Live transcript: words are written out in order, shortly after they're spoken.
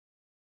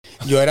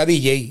Yo era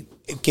DJ,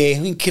 que es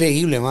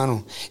increíble,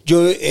 mano.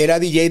 Yo era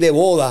DJ de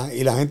boda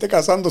y la gente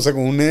casándose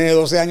con un nene de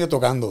 12 años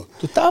tocando.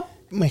 ¿Tú estabas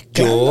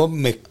mezclando?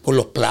 Por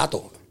los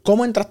platos.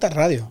 ¿Cómo entraste a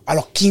radio? A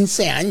los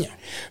 15 años.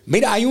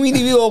 Mira, hay un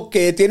individuo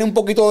que tiene un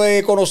poquito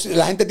de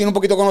la gente tiene un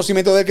poquito de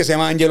conocimiento de él que se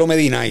llama Angelo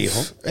Medina, hijo.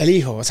 El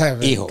hijo, o sea,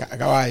 hijo.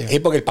 Caballo.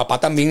 Porque el papá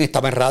también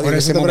estaba en radio en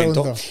ese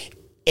momento. Pregunto.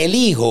 El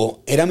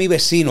hijo era mi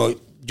vecino.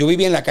 Yo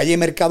vivía en la calle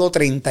Mercado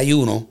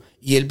 31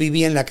 y él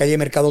vivía en la calle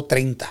Mercado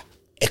 30.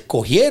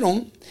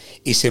 Escogieron,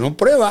 hicieron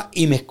pruebas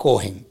y me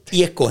escogen.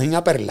 Y escogen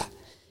a Perla.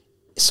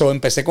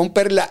 Empecé con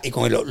Perla y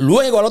con él.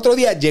 Luego, al otro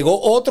día,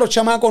 llegó otro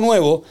chamaco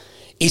nuevo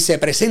y se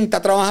presenta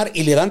a trabajar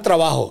y le dan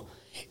trabajo.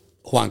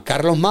 Juan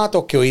Carlos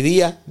Matos, que hoy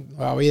día...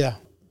 Nueva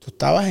vida. Tú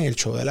estabas en el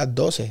show de las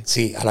 12.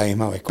 Sí, a la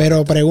misma vez.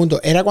 Pero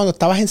pregunto, ¿era cuando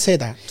estabas en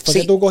Z? ¿Fue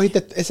que tú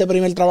cogiste ese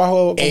primer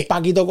trabajo con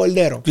Paquito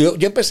Cordero? Yo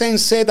empecé en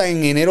Z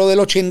en enero del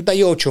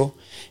 88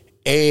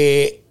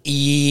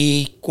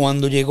 y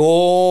cuando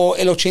llegó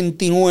el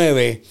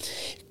 89,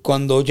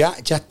 cuando ya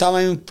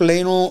estaba en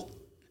pleno...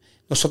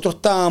 Nosotros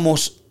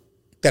estábamos...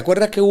 ¿Te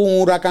acuerdas que hubo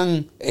un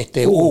huracán,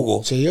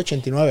 Hugo? Sí,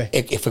 89.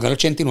 Fue en el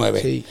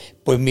 89. Sí.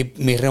 Pues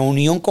mi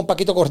reunión con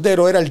Paquito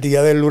Cordero era el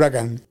día del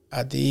huracán.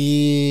 A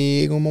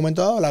ti, en un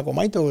momento dado, la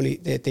Comaito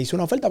te hizo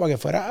una oferta para que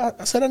fueras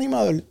a ser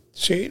animador.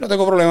 Sí, no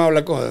tengo problema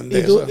hablar con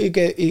eso.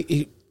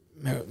 Y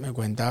me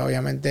cuenta,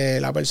 obviamente,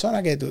 la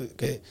persona que tú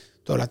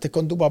hablaste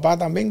con tu papá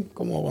también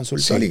como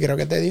consultor, sí. Y creo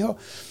que te dijo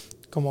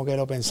como que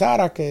lo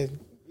pensaras,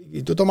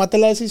 y tú tomaste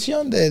la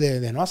decisión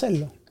de no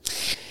hacerlo.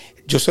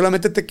 Yo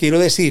solamente te quiero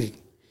decir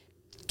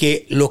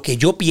que lo que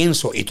yo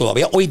pienso, y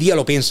todavía hoy día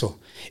lo pienso,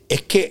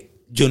 es que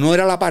yo no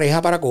era la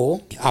pareja para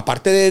Kobo.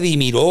 Aparte de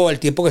Dimiró, el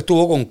tiempo que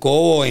estuvo con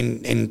Kobo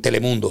en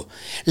Telemundo,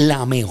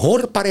 la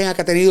mejor pareja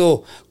que ha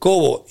tenido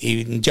Kobo,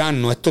 y ya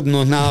esto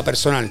no es nada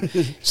personal,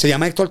 se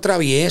llama Héctor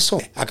Travieso.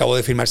 Acabo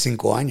de firmar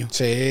 5 años.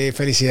 Sí,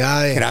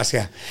 felicidades.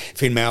 Gracias.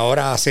 Firmé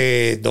ahora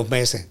hace 2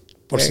 meses.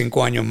 Por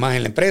 5 años más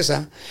en la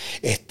empresa.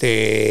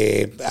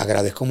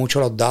 Agradezco mucho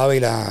a los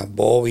Dávila, a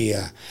Bobby,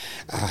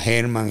 a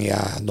Germán y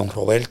a don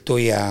Roberto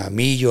y a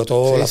Millo,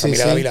 toda la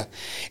familia Dávila.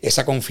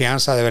 Esa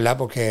confianza, de verdad,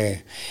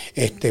 porque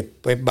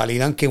pues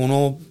validan que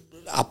uno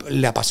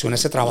le apasiona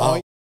ese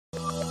trabajo.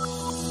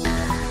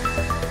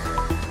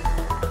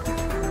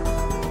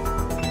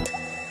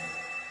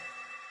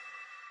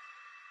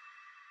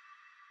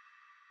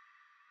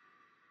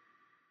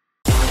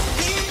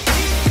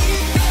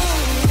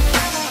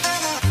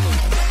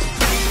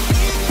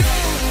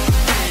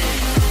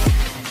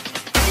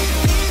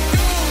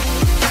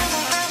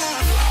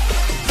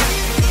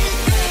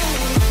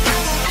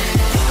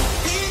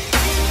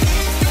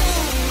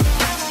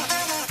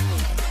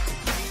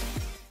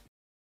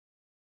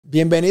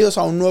 Bienvenidos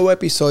a un nuevo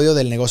episodio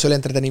del Negocio del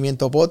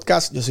Entretenimiento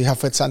Podcast. Yo soy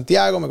Jafet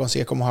Santiago, me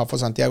consigues como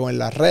Jafet Santiago en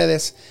las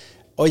redes.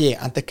 Oye,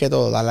 antes que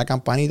todo, dale a la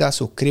campanita,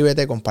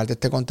 suscríbete, comparte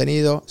este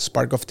contenido,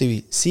 Spark of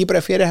TV. Si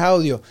prefieres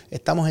audio,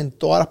 estamos en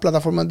todas las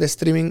plataformas de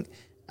streaming,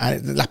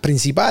 las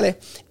principales,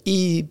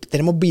 y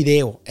tenemos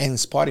video en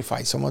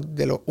Spotify. Somos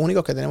de los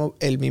únicos que tenemos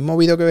el mismo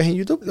video que ves en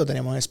YouTube, lo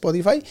tenemos en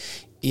Spotify,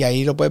 y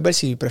ahí lo puedes ver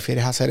si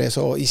prefieres hacer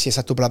eso y si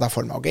esa es tu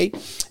plataforma, ¿ok?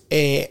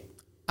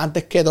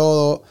 Antes que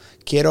todo,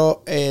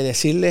 quiero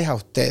decirles a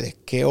ustedes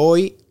que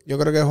hoy yo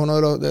creo que es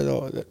uno de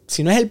los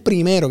si no es el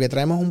primero que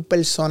traemos un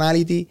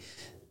personality,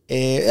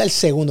 el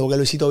segundo, porque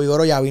Luisito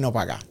Vigoro ya vino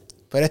para acá.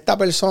 Pero esta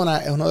persona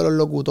es uno de los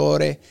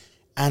locutores,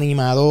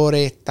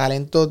 animadores,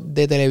 talentos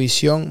de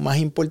televisión más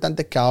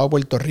importantes que ha dado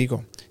Puerto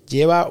Rico.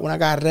 Lleva una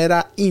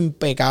carrera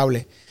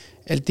impecable.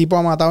 El tipo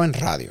ha matado en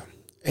radio.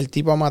 El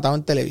tipo ha matado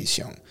en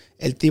televisión.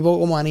 El tipo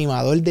como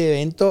animador de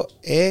eventos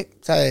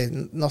 ¿sabes?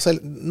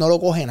 No lo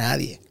coge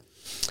nadie.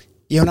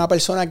 Y es una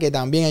persona que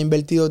también ha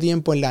invertido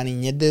tiempo en la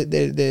niñez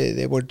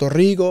de Puerto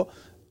Rico.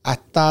 Ha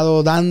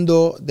estado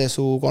dando de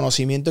su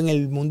conocimiento en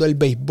el mundo del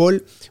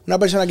béisbol. Una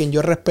persona a quien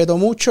yo respeto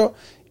mucho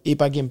y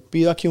para quien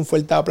pido aquí un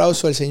fuerte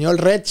aplauso, el señor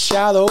Red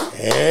Shadow.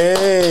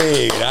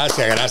 ¡Hey!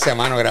 Gracias,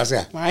 mano,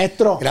 gracias.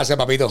 Maestro. Gracias,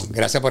 papito.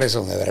 Gracias por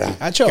eso, de verdad.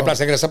 Hacho. Qué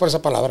placer, gracias por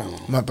esas palabras.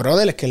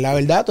 Brother, es que es la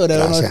verdad. Tú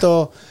eres uno de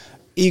estos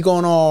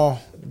íconos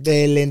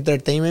del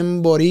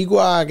entertainment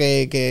boricua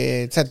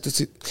que o sea,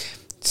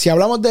 si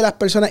hablamos de las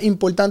personas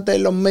importantes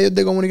en los medios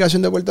de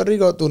comunicación de Puerto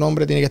Rico, tu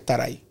nombre tiene que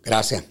estar ahí.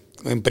 Gracias.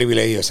 Un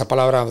privilegio. Esas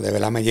palabras de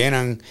verdad me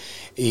llenan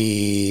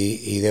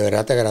y de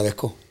verdad te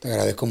agradezco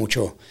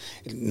mucho.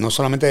 No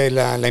solamente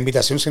la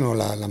invitación, sino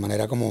la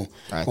manera como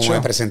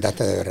me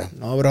presentaste, de verdad.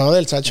 No,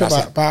 brother, Sacho,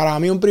 para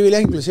mí un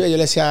privilegio. Inclusive yo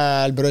le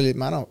decía al brother,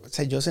 hermano, o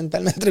sea, yo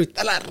sentarme a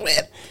entrevistar a la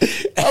red.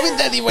 ¿No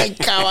viste tipo el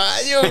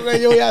caballo que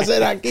yo voy a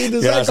hacer aquí?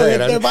 ¿Tú sabes con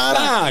este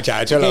pana?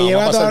 Chacho, lo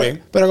vamos a pasar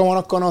bien. Pero como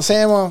nos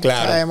conocemos,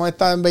 claro. O sea, hemos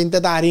estado en 20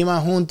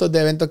 tarimas juntos de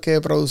eventos que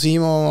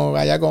producimos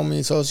allá con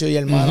mi socio y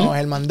hermano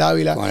Germán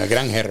Dávila. Con el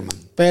gran Germán.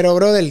 Pero,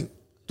 brother,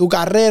 tu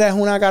carrera es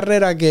una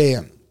carrera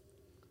que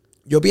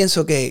yo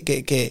pienso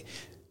que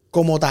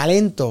como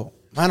talento,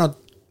 mano,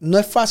 no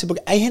es fácil.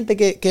 Porque hay gente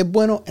que es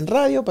bueno en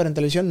radio, pero en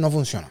televisión no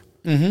funciona.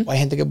 O hay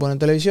gente que es buena en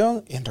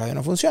televisión y en radio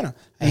no funciona.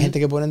 Hay gente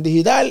que es buena en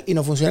digital y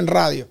no funciona en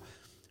radio.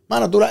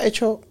 Mano, tú lo has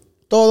hecho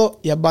todo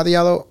y has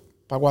bateado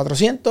para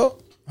 400,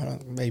 bueno,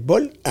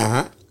 béisbol.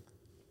 Ajá.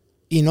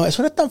 Y no,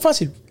 eso no es tan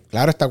fácil.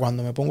 Claro, hasta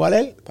cuando me pongo a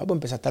leer, papo,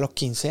 empezaste a los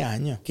 15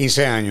 años.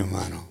 15 años,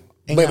 mano.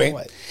 En Bebé.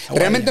 Aguadilla.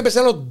 Realmente empecé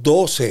a los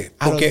 12.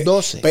 A los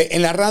 12.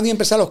 En la radio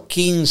empecé a los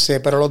 15,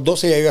 pero a los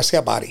 12 ya yo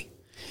hacía party.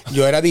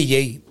 Yo era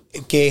DJ,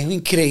 que es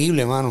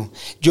increíble, mano.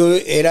 Yo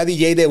era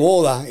DJ de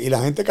boda y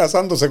la gente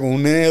casándose con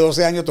un nene de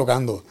 12 años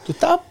tocando. ¿Tú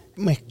estabas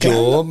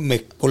mezclando?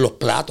 Por los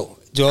platos.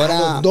 Yo A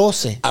era los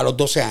 12. A los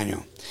 12 años.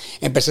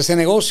 Empecé ese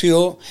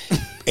negocio,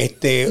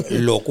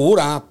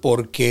 locura,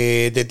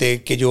 porque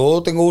desde que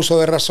yo tengo uso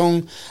de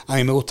razón, a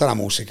mí me gusta la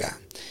música.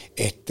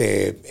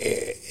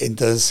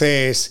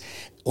 Entonces,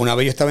 una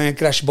vez yo estaba en el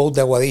Crash Boat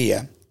de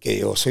Aguadilla, que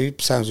yo soy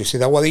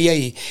de Aguadilla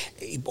y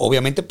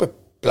obviamente pues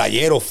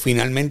playero,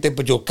 finalmente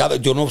pues yo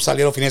no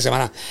salía los fines de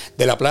semana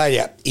de la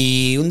playa.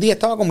 Y un día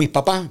estaba con mis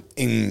papás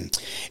en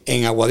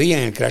Aguadilla,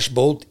 en el Crash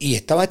Boat, y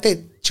estaba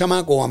este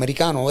chamaco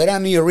americano, era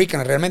New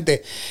Yorker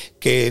realmente,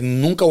 que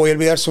nunca voy a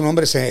olvidar su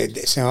nombre, se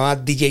llamaba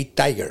DJ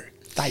Tiger.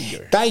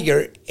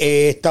 Tiger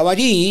estaba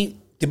allí,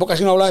 tipo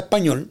casi no hablaba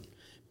español,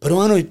 pero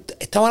bueno,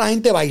 estaba la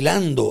gente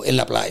bailando en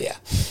la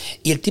playa.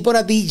 Y el tipo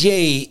era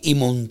DJ y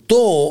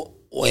montó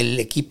el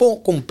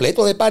equipo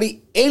completo de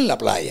party en la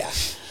playa.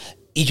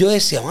 Y yo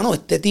decía, mano,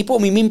 este tipo a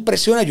mí me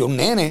impresiona. Yo, un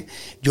nene,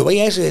 yo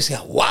veía eso y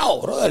decía,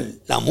 wow, brother,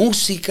 la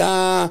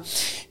música,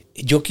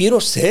 yo quiero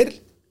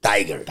ser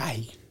Tiger.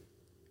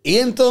 Y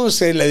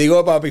entonces le digo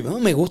a papi, no,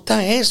 me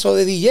gusta eso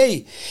de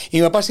DJ. Y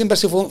mi papá siempre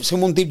se fue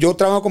un tipo. Yo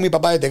trabajo con mi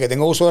papá desde que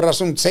tengo uso de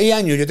razón. 6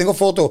 años. Yo tengo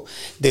fotos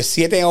de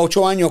 7 a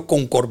 8 años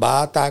con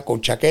corbata,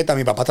 con chaqueta.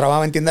 Mi papá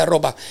trabajaba en tienda de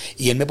ropa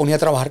y él me ponía a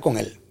trabajar con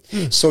él.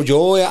 So,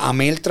 yo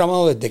amé el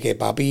trabajo desde que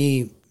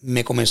papi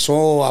me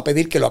comenzó a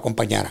pedir que lo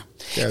acompañara.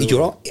 Y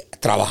yo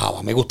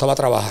trabajaba, me gustaba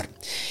trabajar.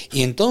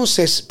 Y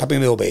entonces papi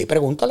me dijo, ve y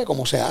pregúntale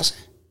cómo se hace.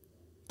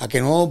 A que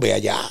no ve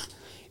allá.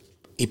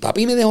 Y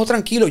papi me dejó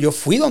tranquilo. Yo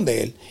fui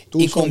donde él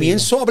y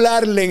comienzo a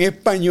hablarle en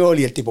español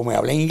y el tipo me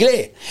habla en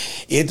inglés.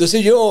 Y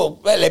entonces yo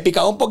le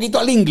picaba un poquito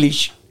al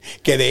English,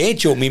 que de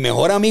hecho mi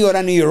mejor amigo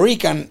era New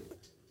Yorker,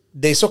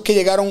 de esos que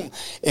llegaron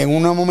en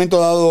un momento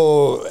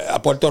dado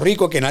a Puerto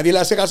Rico, que nadie le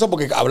hace caso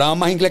porque hablaban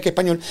más inglés que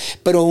español,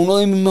 pero uno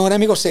de mis mejores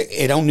amigos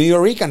era un New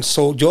Yorker,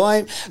 so yo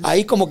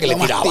ahí como que le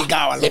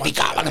tiraba,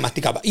 le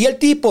masticaba. Y el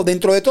tipo,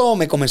 dentro de todo,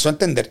 me comenzó a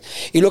entender.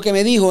 Y lo que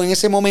me dijo en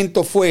ese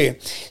momento fue,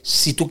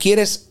 si tú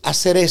quieres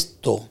hacer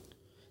esto,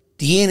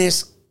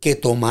 tienes que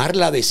tomar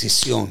la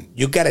decisión.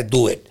 You gotta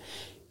do it.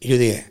 Y yo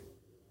dije,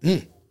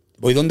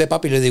 voy donde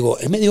papi y le digo,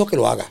 él me dijo que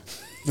lo haga.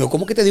 Digo,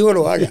 ¿cómo que te digo que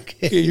lo haga?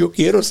 Que yo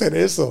quiero hacer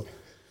eso.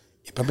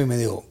 Y papi me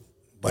dijo,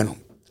 bueno,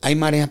 hay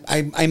manera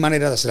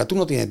de hacerla. Tú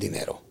no tienes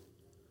dinero.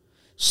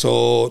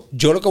 So,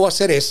 yo lo que voy a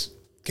hacer es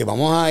que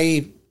vamos a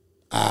ir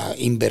a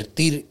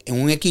invertir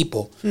en un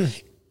equipo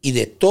y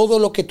de todo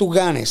lo que tú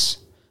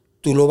ganes,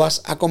 tú lo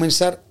vas a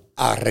comenzar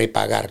a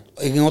repagar.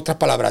 En otras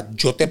palabras,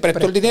 yo te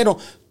presto el dinero,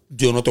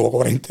 yo no te voy a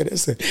cobrar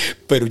intereses,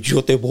 pero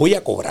yo te voy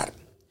a cobrar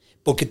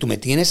porque tú me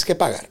tienes que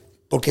pagar,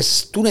 porque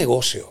es tu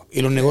negocio.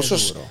 Y los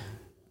negocios,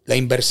 la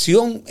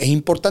inversión es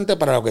importante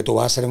para lo que tú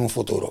vas a hacer en un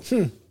futuro.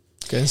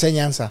 Qué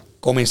enseñanza.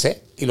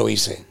 Comencé y lo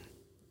hice.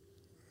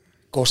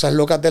 Cosas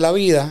locas de la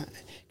vida,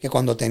 que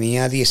cuando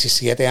tenía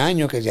 17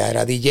 años, que ya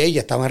era DJ,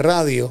 ya estaba en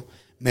radio,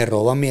 me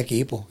roban mi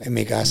equipo en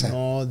mi casa.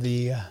 No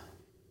digas.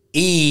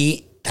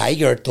 Y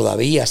Tiger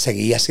todavía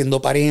seguía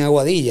haciendo party en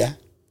Aguadilla.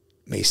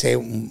 Me hice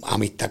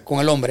amistad con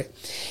el hombre.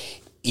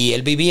 Y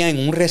él vivía en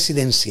un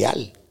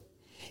residencial.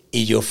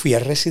 Y yo fui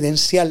al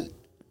residencial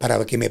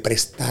para que me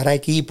prestara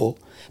equipo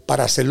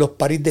para hacer los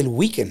parties del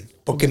weekend.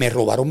 Porque me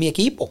robaron mi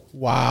equipo.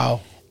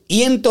 Wow.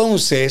 Y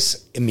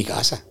entonces, en mi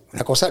casa,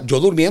 una cosa, yo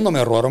durmiendo,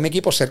 me robaron mi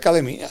equipo cerca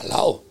de mí, al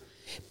lado.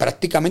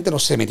 Prácticamente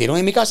se metieron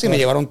en mi casa y me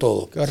llevaron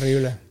todo. Qué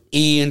horrible.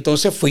 Y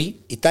entonces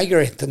fui, y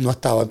Tiger no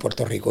estaba en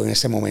Puerto Rico en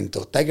ese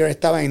momento. Tiger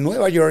estaba en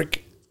Nueva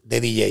York de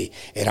DJ,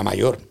 era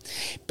mayor,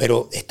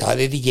 pero estaba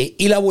de DJ.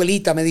 Y la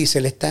abuelita me dice,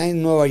 él está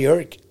en Nueva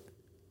York,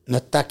 no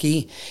está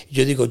aquí.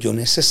 Yo digo, yo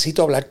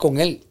necesito hablar con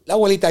él. La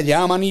abuelita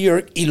llama a New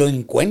York y lo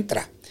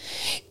encuentra.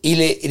 Y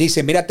le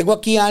dice, mira, tengo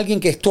aquí a alguien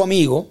que es tu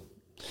amigo,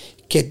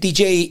 que es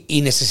DJ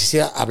y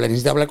necesita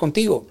hablar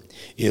contigo.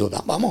 Y yo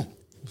digo, vamos.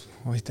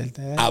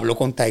 Hablo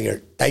con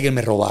Tiger. Tiger,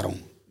 me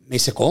robaron. Me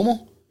dice,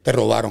 ¿cómo? ¿Te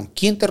robaron?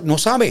 ¿Quién te...? ¿No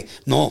sabe?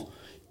 No.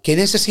 ¿Qué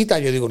necesitas?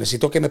 Yo digo,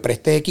 necesito que me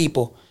prestes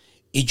equipo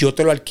y yo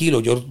te lo alquilo.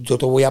 Yo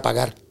te voy a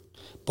pagar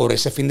por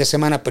ese fin de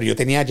semana. Pero yo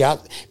tenía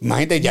ya,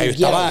 imagínate, ya yo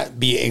estaba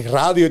en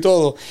radio y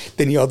todo.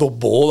 Tenía 2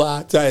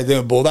 bodas, ¿sabes? De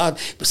bodas,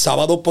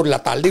 sábado por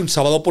la tarde, un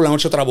sábado por la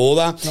noche otra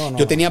boda.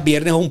 Yo tenía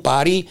viernes un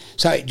party.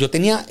 ¿Sabes?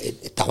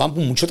 Estaba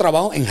con mucho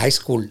trabajo en high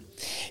school.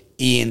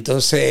 Y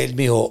entonces él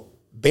me dijo,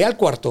 ve al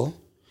cuarto,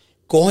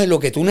 coge lo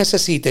que tú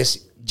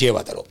necesites,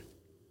 llévatelo.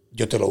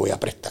 Yo te lo voy a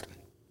prestar.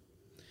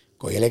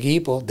 Cogí el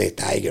equipo de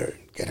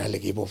Tiger, que era el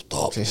equipo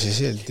top.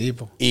 Sí, el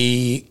tipo.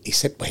 Y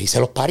hice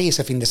los paris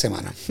ese fin de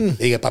semana. Le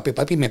dije,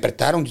 papi, me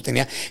prestaron.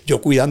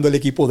 Yo cuidando el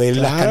equipo de él,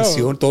 claro, las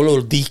canciones, todos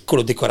los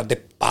discos eran de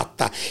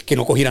pasta, que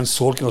no cogieran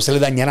sol, que no se le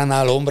dañara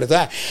nada al hombre.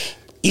 ¿Sabes?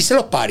 Hice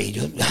los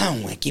paris.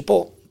 Un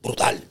equipo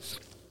brutal.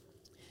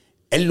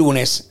 El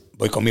lunes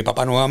voy con mi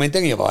papá nuevamente,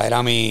 que mi papá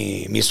era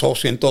mi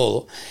socio en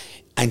todo,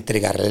 a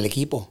entregarle el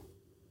equipo.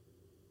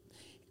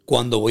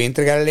 Cuando voy a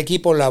entregar el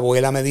equipo, la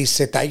abuela me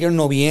dice, Tiger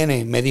no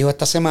viene, me dijo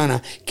esta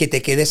semana que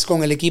te quedes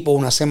con el equipo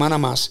una semana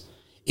más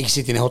y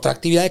si tienes otras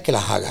actividades que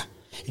las hagas.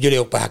 Y yo le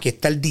digo, pues aquí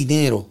está el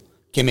dinero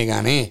que me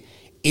gané.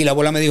 Y la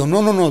abuela me dijo,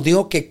 no,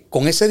 dijo que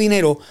con ese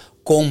dinero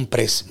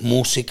compres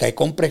música y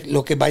compres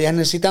lo que vayas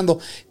necesitando,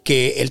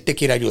 que él te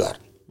quiere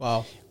ayudar.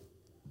 Wow.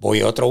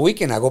 Voy a otro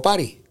weekend, hago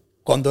party.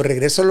 Cuando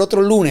regreso el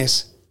otro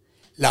lunes,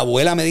 la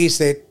abuela me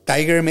dice,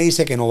 Tiger me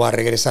dice que no va a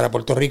regresar a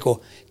Puerto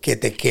Rico, que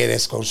te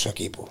quedes con su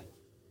equipo.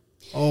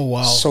 Oh,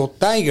 wow. So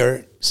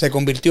Tiger se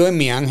convirtió en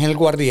mi ángel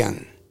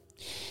guardián.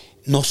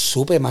 No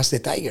supe más de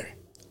Tiger.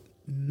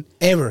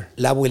 Ever.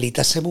 La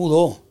abuelita se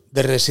mudó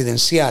de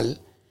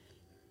residencial.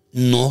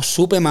 No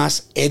supe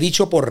más. He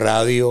dicho por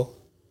radio,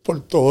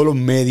 por todos los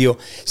medios.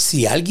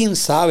 Si alguien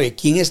sabe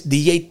quién es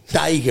DJ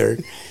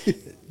Tiger,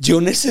 yo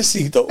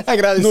necesito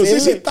agradecerle. No sé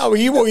si está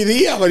vivo hoy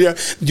día, María.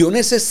 Yo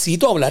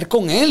necesito hablar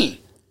con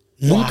él.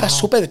 Nunca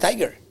supe de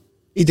Tiger.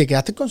 ¿Y te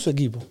quedaste con su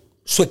equipo?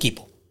 Su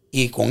equipo.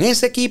 Y con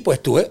ese equipo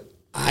estuve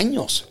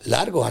años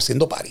largos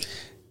haciendo party.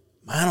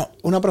 Mano,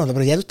 una pregunta,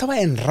 pero ya tú estabas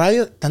en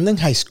radio estando en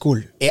high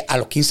school. A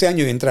los 15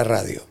 años yo entré a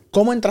radio.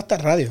 ¿Cómo entraste a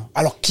radio?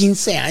 A los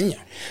 15 años.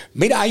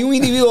 Mira, hay un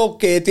individuo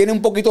que tiene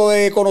un poquito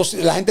de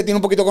conocimiento, la gente tiene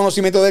un poquito de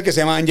conocimiento de él, que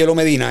se llama Angelo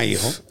Medina,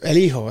 hijo. El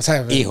hijo, o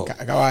sea, hijo.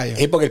 Caballo.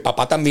 Es porque el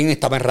papá también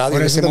estaba en radio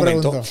en ese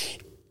momento.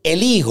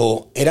 El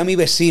hijo era mi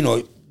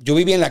vecino. Yo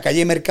vivía en la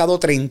calle Mercado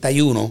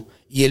 31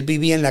 y él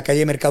vivía en la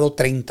calle Mercado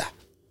 30.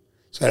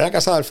 O sea, era la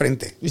casa del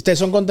frente. ¿Y ustedes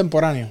son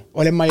contemporáneos?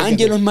 ¿O él es mayor?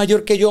 Ángelo es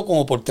mayor que yo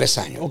como por 3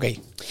 años. Ok.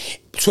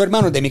 Su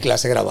hermano es de mi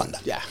clase graduanda.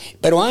 Ya.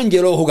 Pero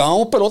Ángelo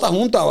jugábamos pelota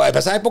juntos. En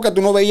esa época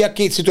tú no veías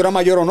que si tú eras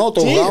mayor o no.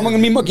 Todos jugábamos en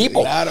el mismo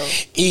equipo. Claro.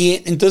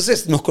 Y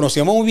entonces nos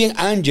conocíamos muy bien.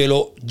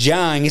 Ángelo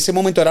ya en ese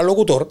momento era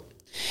locutor.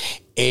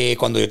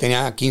 Cuando yo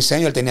tenía 15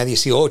 años, él tenía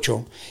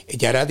 18.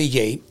 Ya era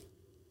DJ.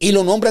 Y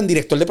lo nombran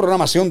director de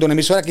programación de una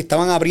emisora que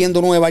estaban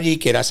abriendo nueva allí,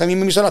 que era esa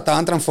misma emisora,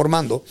 estaban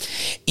transformando.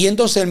 Y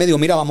entonces él me dijo,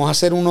 mira, vamos a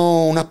hacer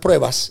unas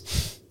pruebas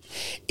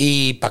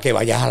y para que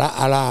vayas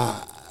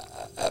a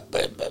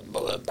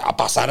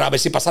pasar, a ver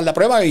si pasas la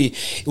prueba y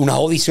unas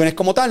audiciones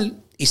como tal.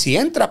 Y si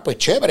entras, pues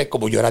chévere,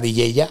 como yo era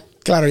DJ ya.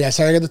 Claro, ya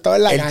sabía que tú estabas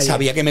en la calle. Él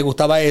sabía que me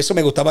gustaba eso,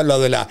 me gustaba lo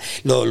de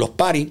los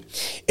parties.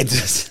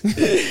 Entonces,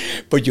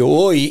 pues yo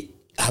voy,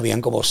 habían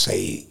como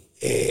 6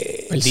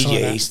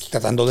 DJs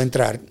tratando de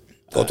entrar.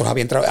 Otros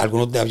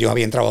algunos de ellos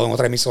habían trabajado en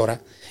otra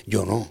emisora,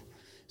 yo no.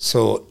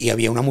 Y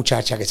había una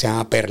muchacha que se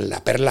llama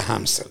Perla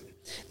Hamsel.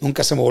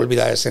 Nunca se me va a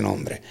olvidar ese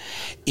nombre.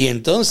 Y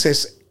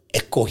entonces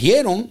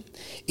escogieron,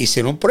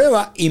 hicieron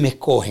prueba y me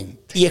escogen.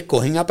 Y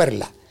escogen a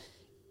Perla.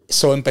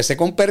 Empecé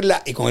con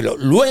Perla y con él.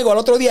 Luego al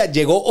otro día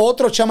llegó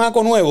otro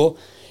chamaco nuevo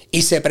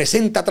y se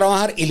presenta a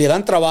trabajar y le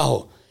dan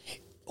trabajo.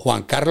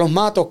 Juan Carlos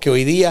Matos, que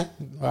hoy día...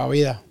 Nueva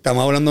Vida.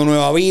 Estamos hablando de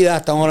Nueva Vida,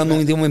 estamos hablando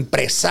de un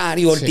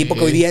empresario, el tipo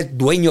que hoy día es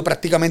dueño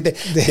prácticamente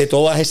de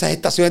todas esas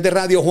estaciones de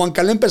radio. Juan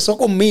Carlos empezó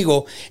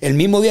conmigo el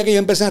mismo día que yo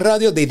empecé en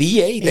radio de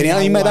DJ, tenía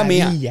la misma edad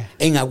mía.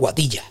 En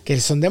Aguadilla.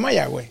 Que son de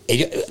Mayagüez.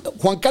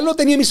 Juan Carlos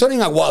tenía emisora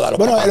en Aguada.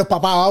 Los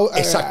papás.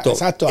 Exacto.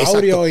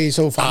 Aureo y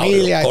su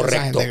familia. Aureo,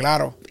 correcto. Gente,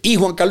 claro. Y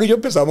Juan Carlos y yo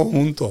empezamos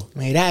juntos.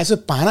 Mira, eso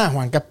es pana.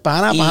 Juan que es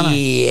pana.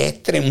 Y es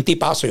un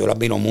tipazo, yo lo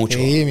admiro mucho.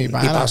 Sí, mi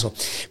pana. Un tipazo.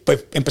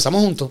 Pues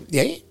empezamos juntos. Y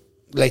ahí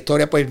la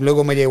historia pues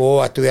luego me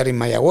llevó a estudiar en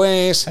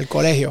Mayagüez. Al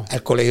colegio.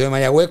 Al colegio de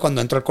Mayagüez.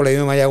 Cuando entró al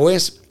colegio de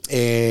Mayagüez,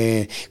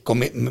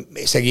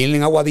 seguí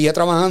en Aguadilla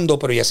trabajando,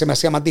 pero ya se me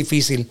hacía más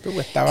difícil.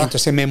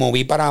 Entonces me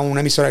moví para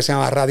una emisora que se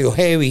llama Radio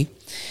Heavy,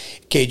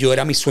 que yo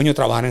era mi sueño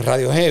trabajar en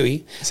Radio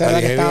Heavy. Esa era la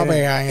que estaba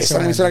pegada. Esa era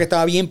una emisora que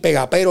estaba bien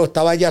pegada, pero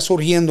estaba ya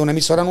surgiendo una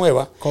emisora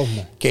nueva.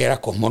 Cosmo. Que era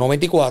Cosmo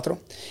 94.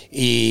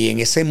 Y en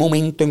ese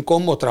momento en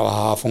Cosmo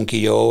trabajaba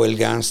Funky Joe, El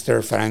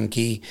Gangster,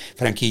 Frankie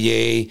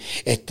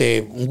J,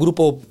 un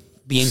grupo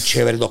bien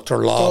chévere, Dr.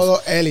 Love.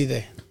 Todo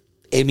élite.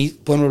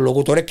 Bueno, los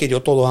locutores que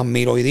yo todos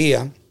admiro hoy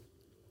día.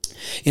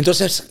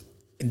 Entonces,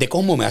 de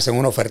Cosmo me hacen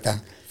una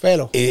oferta.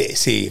 Felo.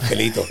 Sí,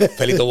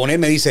 Felito Bonet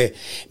me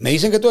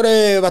dicen que tú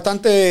eres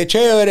bastante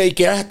chévere y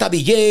que eres hasta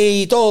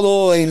DJ y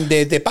todo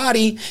de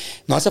party.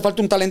 No hace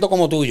falta un talento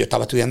como tú. Yo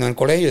estaba estudiando en el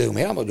colegio y digo,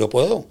 mira, pues yo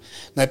puedo,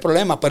 no hay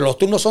problema. Pero los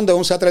turnos son de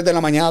 11 a 3 de la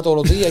mañana todos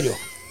los días.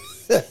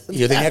 Y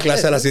yo tenía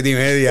clase a las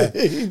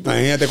 7:30.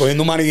 Imagínate,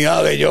 cogiendo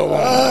humanidades yo.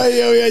 Ay,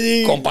 yo vi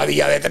allí. Con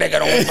Padilla de 3, que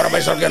era un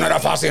profesor que no era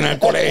fácil en el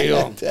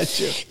colegio.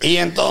 Y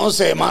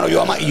entonces, hermano,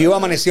 yo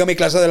amanecí a mi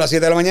clase de las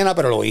 7 de la mañana,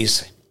 pero lo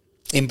hice.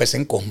 Empecé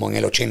en Cosmo en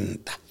el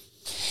 80.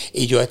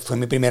 Y fue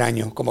mi primer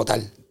año como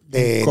tal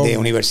de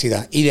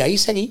universidad. Y de ahí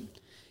seguí.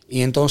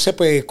 Y entonces,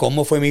 pues,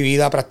 ¿cómo fue mi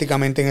vida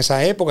prácticamente en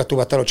esa época?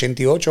 Estuve hasta el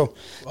 88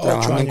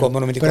 trabajando en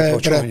Cosmo 94.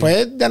 Pero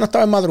después ya no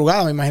estaba en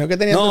madrugada, me imagino que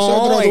tenía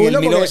otro en el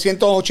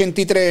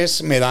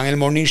 1983 me dan el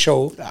morning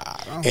show,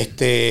 claro,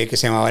 que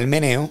se llamaba El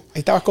Meneo. Ahí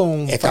estabas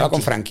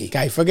con Frankie. Que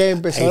ahí fue que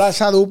empezó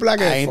esa dupla.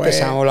 Ahí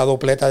empezamos la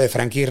dupleta de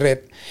Frankie y Red.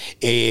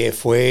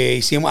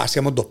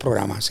 Hacíamos 2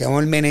 programas.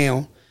 Hacíamos El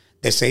Meneo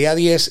de 6 a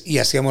 10 y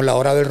hacíamos la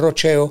hora del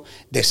rocheo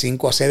de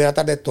 5 a 6 de la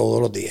tarde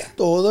todos los días.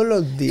 Todos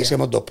los días.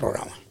 Hacíamos 2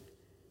 programas.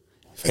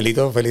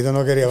 Felito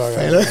no quería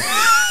pagar.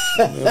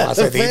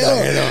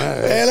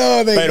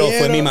 Pero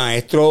fue mi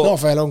maestro. No,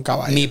 Felo, un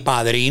caballo. Mi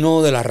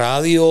padrino de la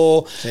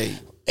radio. Sí.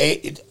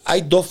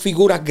 Hay 2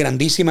 figuras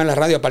grandísimas en la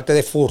radio, aparte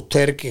de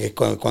Fuster, que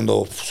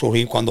cuando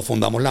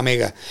fundamos La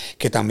Mega,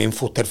 que también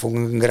Fuster fue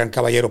un gran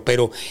caballero,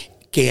 pero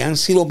que han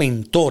sido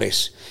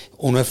mentores.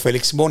 Uno es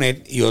Félix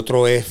Bonet y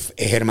otro es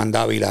Germán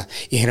Dávila.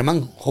 Y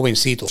Germán,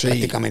 jovencito, sí,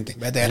 prácticamente.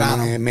 Veterano.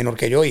 Germán es menor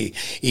que yo y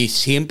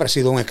siempre ha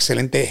sido un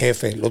excelente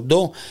jefe. Los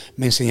 2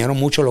 me enseñaron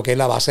mucho lo que es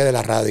la base de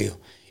la radio.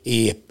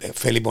 Y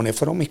Félix Bonet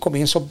fueron mis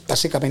comienzos,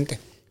 básicamente.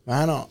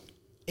 Mano,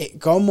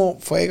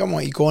 fue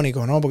como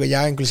icónico, ¿no? Porque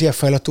ya inclusive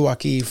Felo estuvo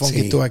aquí,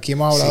 Funky estuvo aquí.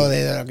 Hemos hablado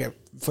de lo que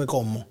fue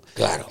como.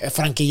 Claro.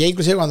 Frankie J,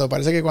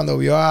 inclusive, cuando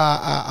vio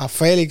a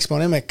Félix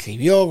Bonet, me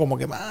escribió como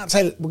que más, o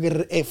sea, porque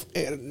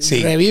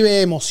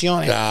revive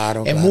emociones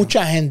en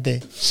mucha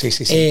gente. Sí.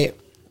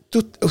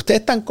 Ustedes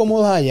están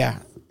cómodos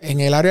allá,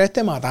 en el área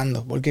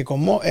matando, porque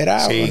como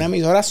era una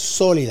emisora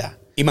sólida.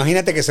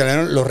 Imagínate que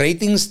salieron los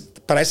ratings.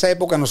 Para esa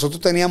época nosotros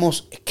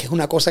teníamos, que es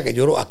una cosa que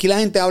aquí la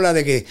gente habla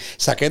de que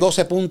saqué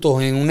 12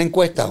 puntos en una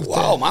encuesta.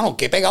 ¡Wow, mano!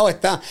 ¡Qué pegado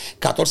está!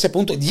 14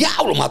 puntos.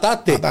 ¡Diablo,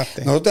 mataste!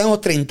 Nosotros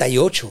tenemos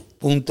 38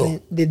 puntos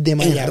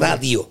en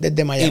radio.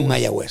 Desde Mayagüez. En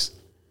Mayagüez.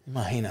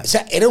 Imagínate. O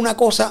sea, era una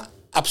cosa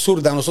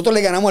absurda. Nosotros le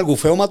ganamos al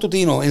Bufeo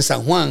Matutino en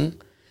San Juan.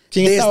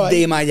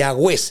 Desde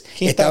Mayagüez.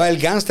 Estaba el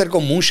Gangster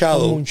con Moon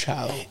Shadow.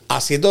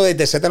 Haciendo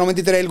desde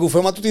Z93 el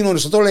Bufeo Matutino.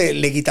 Nosotros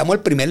le quitamos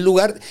el primer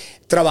lugar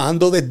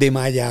trabajando desde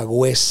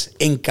Mayagüez.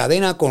 En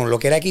cadena con lo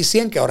que era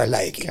X100, que ahora es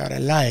la X.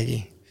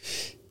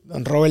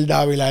 Don Robert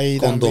Dávila ahí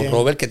con también. Don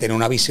Robert, que tiene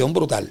una visión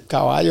brutal.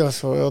 Caballos,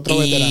 fue otro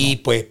veterano. Y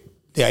pues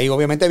de ahí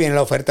obviamente viene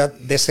la oferta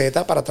de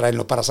Z para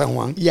traernos para San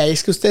Juan. Y ahí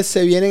es que ustedes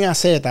se vienen a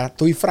Z,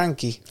 tú y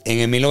Frankie. En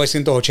el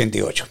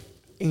 1988.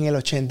 En el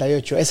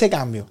 88. Ese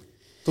cambio.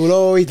 Tú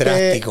lo viste.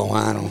 Drástico,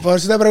 mano. Por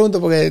eso te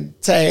pregunto, porque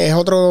o sea, es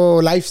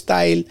otro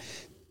lifestyle.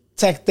 O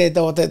sea,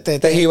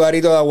 Este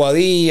jibarito de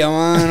Aguadilla,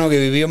 mano, que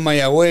vivía en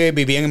Mayagüez,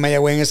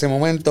 en ese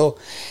momento.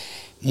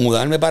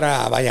 Mudarme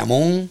para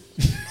Bayamón.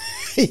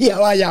 Y a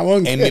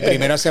Bayamón. En mi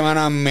primera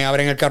semana me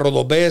abren el carro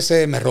 2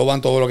 veces, me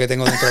roban todo lo que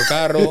tengo dentro del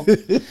carro.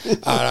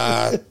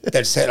 A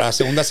la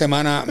segunda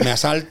semana me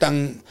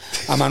asaltan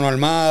a mano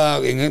armada.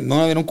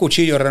 No había un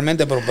cuchillo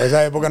realmente, pero por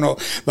esa época no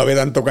había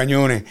tantos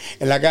cañones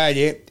en la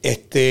calle.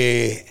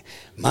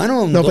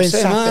 Mano, en 2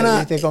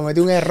 semanas. Te cometí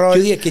un error.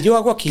 Yo dije, ¿qué yo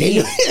hago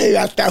aquí?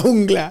 Hasta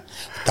jungla.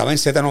 Estaba en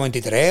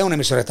Z93, una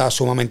emisora estaba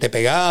sumamente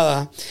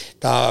pegada.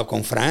 Estaba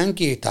con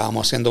Frankie,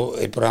 estábamos haciendo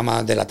el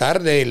programa de la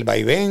tarde, el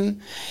vaivén,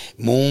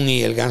 Moon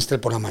y el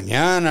Gangster por la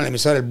mañana, la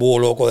emisora El Búho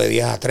Loco de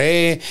 10 a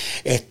 3.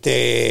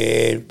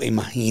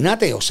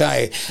 Imagínate, o sea,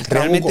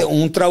 realmente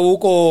un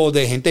trabuco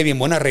de gente bien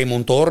buena,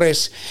 Raymond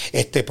Torres,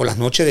 por las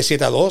noches de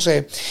 7 a 12.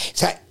 O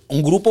sea,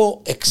 un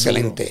grupo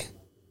excelente.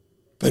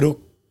 Pero,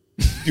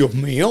 Dios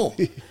mío,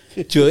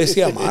 yo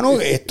decía,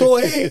 mano, esto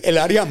es el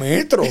área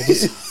metro.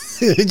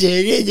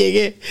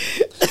 Llegué.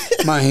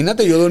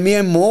 Imagínate, yo dormía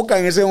en Moca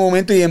en ese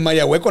momento y en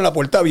Mayagüez con la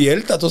puerta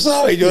abierta, tú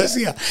sabes. Yo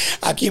decía,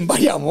 aquí en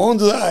Bayamón,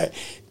 tú sabes.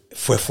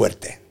 Fue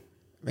fuerte.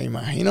 Me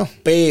imagino.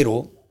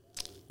 Pero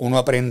uno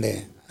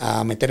aprende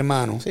a meter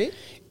manos. ¿Sí?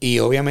 Y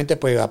obviamente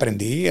pues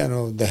aprendí a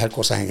no dejar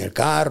cosas en el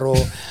carro,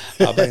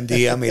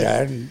 aprendí a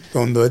mirar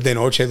cuando es de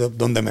noche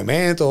donde me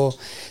meto,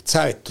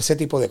 ¿sabes? Ese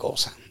tipo de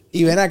cosas.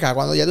 Y ven acá,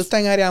 cuando ya tú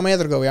estás en área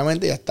metro, que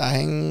obviamente ya estás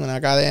en una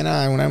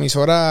cadena, en una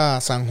emisora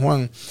San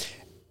Juan,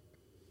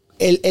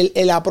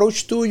 el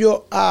approach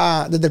tuyo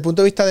desde el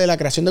punto de vista de la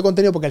creación de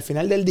contenido, porque al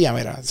final del día,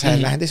 mira, o sea,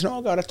 la gente dice,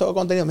 no, que ahora es todo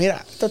contenido.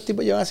 Mira, estos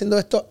tipos llevan haciendo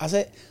esto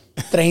hace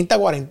 30,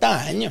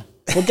 40 años.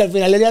 Porque al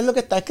final del día es lo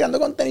que estás creando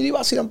contenido y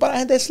vacilón para la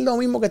gente es lo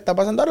mismo que está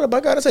pasando ahora. Lo que pasa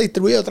es que ahora se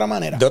distribuye de otra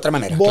manera. De otra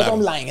manera,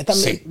 Bottom line, es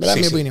también, ¿verdad?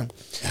 Mi opinión.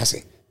 Es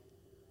así.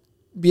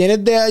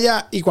 Vienes de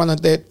allá y cuando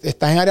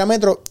estás en área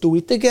metro,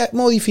 ¿tuviste que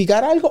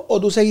modificar algo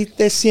o tú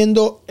seguiste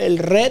siendo el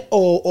red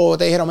o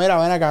te dijeron, mira,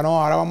 ven acá,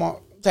 no, ahora vamos...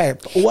 O sea,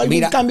 ¿hubo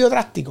algún cambio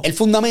drástico? El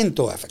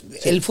fundamento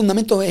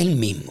es el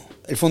mismo.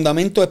 El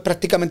fundamento es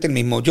prácticamente el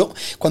mismo.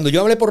 Cuando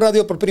yo hablé por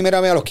radio por primera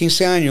vez a los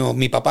 15 años,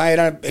 mi papá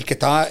era el que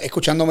estaba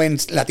escuchándome en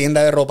la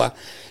tienda de ropa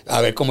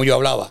a ver cómo yo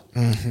hablaba.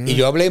 Uh-huh. Y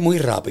yo hablé muy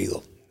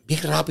rápido,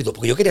 bien rápido,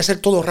 porque yo quería hacer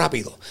todo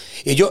rápido.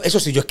 Y yo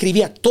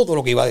escribía todo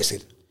lo que iba a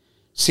decir.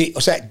 Sí,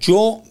 o sea,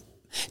 yo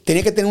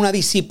tenía que tener una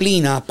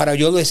disciplina para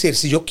yo decir,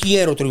 si yo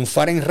quiero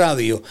triunfar en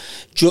radio,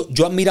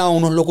 yo admiraba a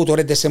unos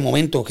locutores de ese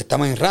momento que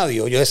estaban en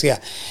radio. Yo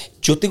decía,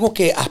 yo tengo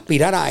que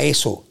aspirar a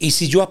eso. Y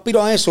si yo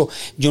aspiro a eso,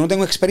 yo no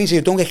tengo experiencia,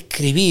 yo tengo que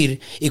escribir.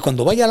 Y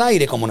cuando vaya al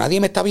aire, como nadie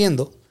me está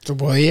viendo,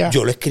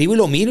 yo lo escribo y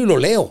lo miro y lo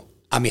leo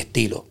a mi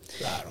estilo.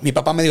 Claro. Mi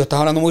papá me dijo, estás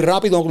hablando muy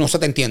rápido, no se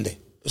te entiende.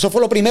 Eso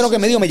fue lo primero que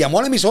me dijo. Me llamó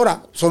a la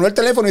emisora, sonó el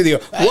teléfono y dijo,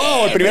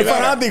 wow, el primer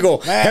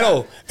fanático.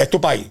 Hello, es tu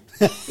país.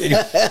 Y yo,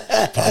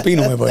 papi,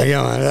 no me puedes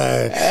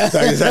llamar.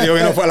 Salió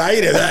que no fue al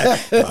aire.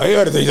 Ay,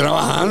 pero estoy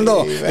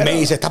trabajando. Sí, pero... Me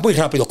dice, está muy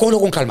rápido, cógelo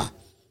con calma.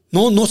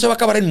 No se va a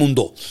acabar el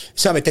mundo.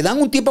 ¿Sabes? Te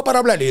dan un tiempo para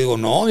hablar. Y yo digo,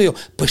 no. Digo,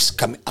 pues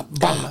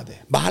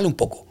bájale un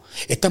poco.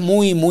 Esta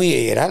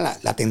era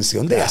la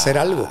tensión de hacer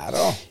algo.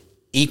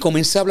 Y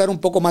comencé a hablar un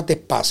poco más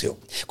despacio.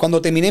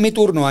 Cuando terminé mi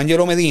turno,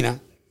 Ángelo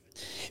Medina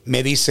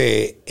me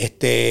dice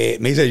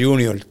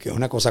Junior, que es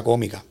una cosa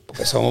cómica,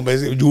 porque somos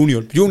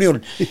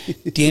Junior,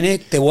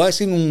 te voy a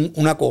decir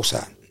una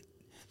cosa.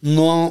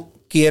 No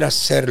quieras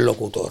ser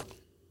locutor.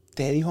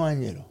 ¿Te dijo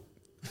Ángelo?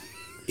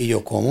 Y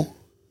yo, ¿cómo?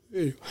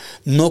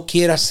 No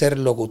quieras ser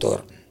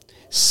locutor.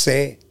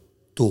 Sé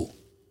tú.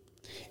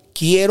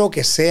 Quiero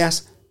que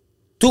seas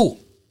tú.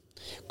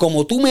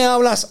 Como tú me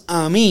hablas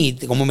a mí,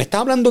 como me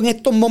estás hablando en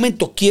estos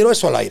momentos, quiero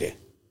eso al aire.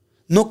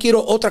 No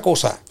quiero otra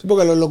cosa. Sí,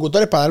 porque los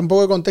locutores, para dar un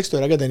poco de contexto,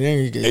 era que tenían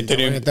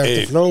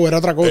este flow, era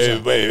otra cosa.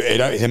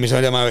 Esa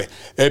emisora se llamaba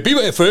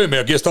Pibe FM.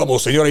 Aquí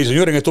estamos, señoras y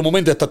señores, en estos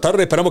momentos, esta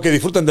tarde. Esperamos que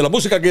disfruten de la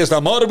música. Aquí está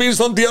Marvin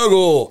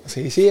Santiago.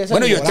 Sí,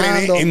 bueno, yo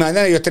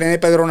estrené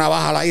Pedro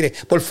Navaja al aire.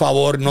 Por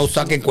favor, no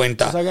saquen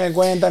cuenta. No saquen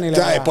cuenta ni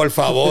la. Por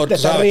favor. Te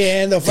estás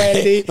riendo,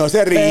 Ferdi. No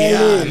se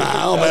rían,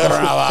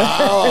 Pedro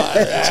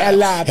Navaja.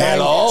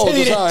 Charlatán. Ese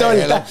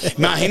director.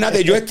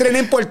 Imagínate, yo estrené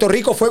en Puerto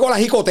Rico Fuego a la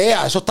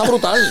Jicotea. Eso está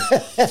brutal.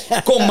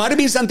 Con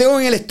Marvin Santiago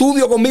en el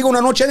estudio conmigo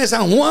una noche de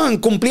San Juan,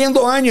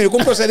 cumpliendo años. Yo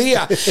cumplo ese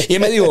día. Y él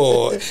me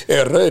dijo,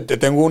 te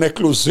tengo una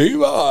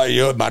exclusiva. Y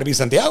yo, Marvin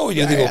Santiago. Y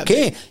yo digo,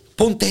 ¿qué?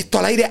 Ponte esto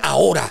al aire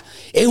ahora.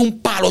 Es un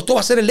palo. Esto va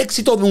a ser el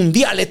éxito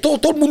mundial.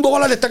 Todo el mundo va a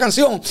hablar de esta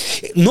canción.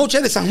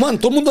 Noche de San Juan.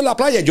 Todo el mundo en la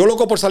playa. Yo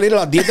loco por salir a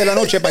las 10 de la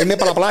noche para irme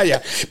para la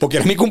playa. Porque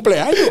era mi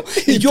cumpleaños.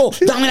 Y yo,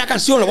 dame la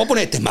canción. Lo voy a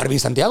poner. Este es Marvin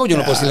Santiago. Yo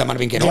no puedo decirle a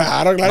Marvin que no.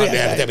 Claro.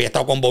 Te había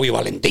estado con Bobby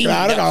Valentín.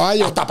 Claro,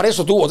 caballo. Hasta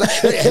preso tuvo.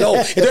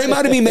 Entonces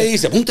Marvin me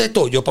dice, ponte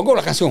esto. Yo pongo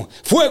la canción.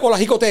 Fuego a la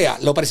Jicotea.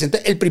 Lo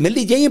presenté. El primer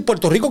DJ en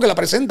Puerto Rico que la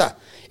presenta.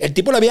 El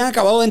tipo le habían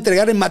acabado de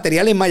entregar el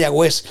material en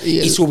Mayagüez.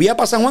 Y subía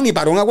para San Juan y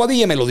paró en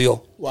Aguadilla y me lo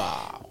dio.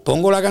 Wow.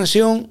 Pongo la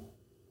canción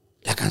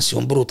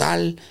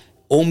brutal.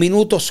 1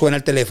 minuto suena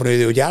el teléfono y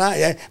digo,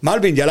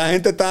 Marvin, ya la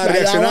gente está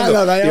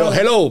reaccionando. Digo,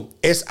 hello,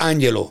 es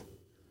Ángelo.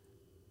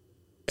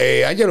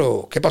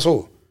 Ángelo, ¿qué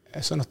pasó?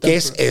 Eso no está ¿Qué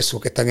es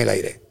eso que está en el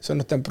aire? Eso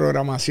no está en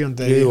programación,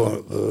 te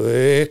digo.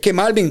 Es que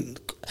Marvin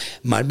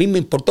me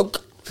importó.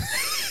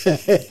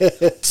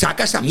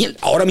 Saca esa mierda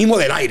ahora mismo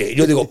del aire.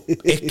 Yo digo,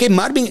 es que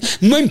Marvin,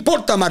 no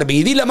importa Marvin.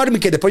 Y dile a Marvin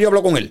que después yo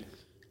hablo con él.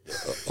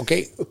 ¿Ok?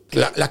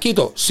 ¿La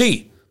quito?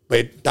 Sí.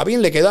 Pues, está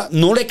bien,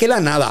 no le queda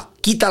nada.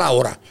 Quítala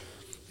ahora.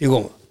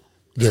 Digo,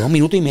 lleva 1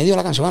 minuto y medio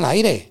la canción al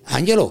aire.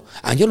 Ángelo,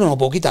 no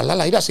puedo quitarla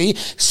al aire así.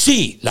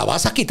 Sí, la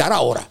vas a quitar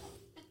ahora.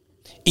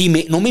 Y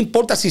no me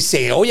importa si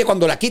se oye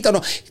cuando la quita o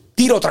no.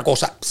 Tira otra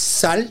cosa.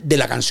 Sal de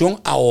la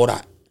canción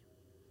ahora.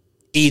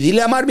 Y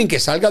dile a Marvin que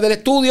salga del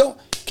estudio,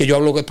 que yo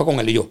hablo después con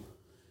él. Y yo,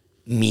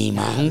 mi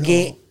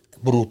mangue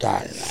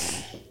brutal.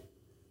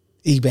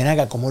 Y ven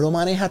acá, ¿cómo lo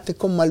manejaste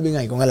con Marvin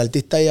ahí, con el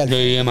artista ahí? Yo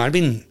dije,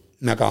 Marvin,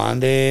 me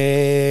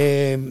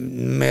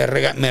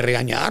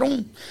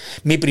regañaron.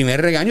 Mi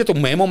primer regaño, tu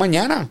memo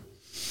mañana.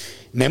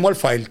 Memo al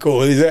file.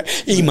 Dice.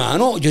 Y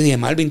mano, yo dije,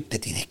 Marvin, te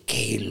tienes que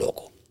ir,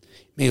 loco.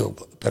 Me dijo,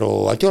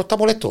 pero Arturo está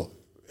molesto.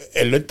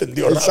 Él lo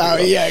entendió. Él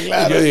sabía,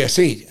 claro. Y yo dije,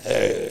 sí,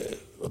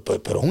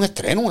 pero es un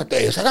estreno.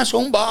 Esa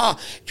canción va.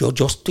 Yo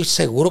estoy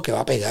seguro que va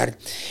a pegar.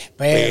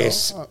 Pero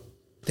pues,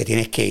 te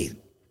tienes que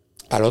ir.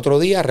 Al otro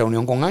día,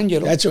 reunión con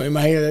Ángelo. De hecho, me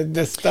imagino,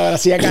 estaba la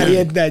silla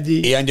caliente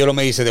allí. Y Ángelo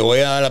me dice, te voy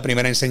a dar la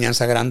primera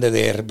enseñanza grande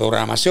de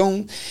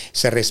programación.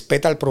 Se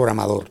respeta al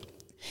programador.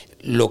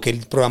 Lo que el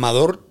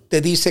programador te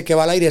dice que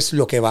va al aire es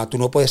lo que va. Tú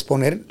no puedes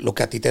poner lo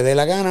que a ti te dé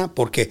la gana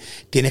porque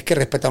tienes que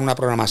respetar una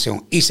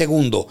programación. Y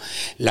segundo,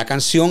 la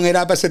canción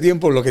era para ese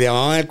tiempo lo que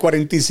llamaban el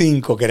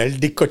 45, que era el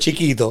disco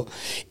chiquito,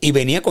 y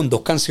venía con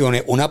 2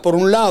 canciones, una por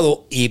un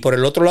lado y por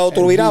el otro lado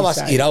tú lo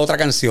virabas y era otra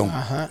canción.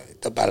 Ajá.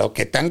 Para los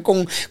que están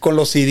con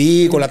los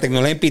CD, con la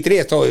tecnología MP3,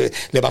 esto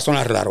le va a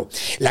sonar raro.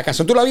 La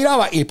canción tú la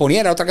virabas y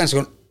ponías otra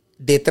canción.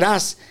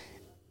 Detrás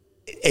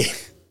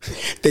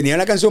tenía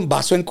la canción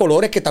Vaso en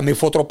Colores, que también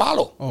fue otro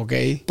palo.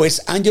 Okay.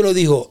 Pues Ángelo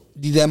dijo,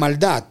 de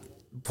maldad,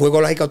 Fuego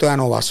a la Jicotea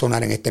no va a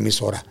sonar en esta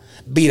emisora.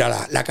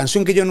 Vírala. La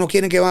canción que ellos no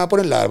quieren que van a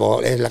poner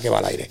es la que va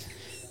al aire.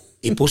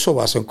 Y puso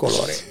Vaso en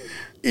Colores.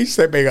 Y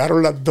se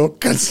pegaron las 2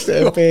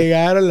 canciones.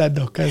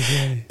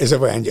 Ese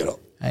fue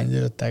Ángelo.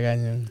 Ángelo está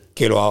cañón.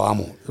 Que lo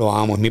amo.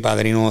 Es mi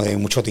padrino de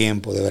mucho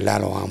tiempo, de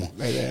verdad lo amo.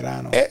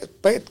 Veterano.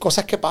 Pues,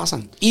 cosas que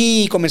pasan.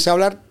 Y comencé a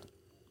hablar,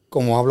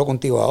 como hablo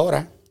contigo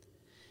ahora.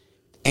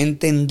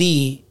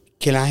 Entendí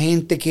que la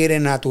gente quiere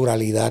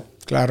naturalidad.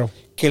 Claro.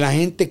 Que la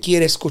gente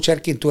quiere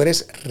escuchar quién tú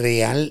eres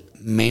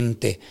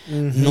realmente.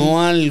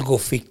 No algo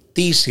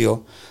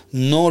ficticio,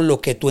 no lo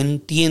que tú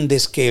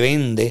entiendes que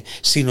vende,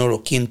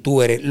 sino quién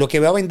tú eres. Lo que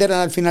va a vender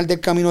al final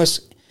del camino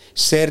es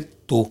ser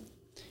tú.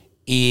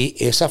 Y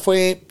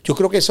yo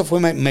creo que eso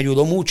me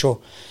ayudó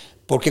mucho,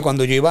 porque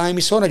cuando yo iba a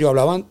emisora yo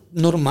hablaba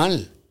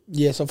normal.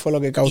 Y eso fue lo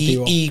que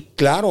cautivó. Y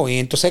claro, y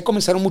entonces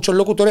comenzaron muchos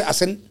locutores a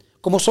hacer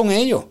como son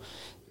ellos,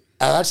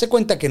 a darse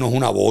cuenta que no es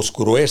una voz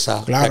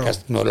gruesa, claro.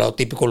 No es lo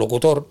típico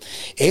locutor,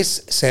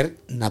 es ser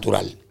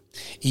natural.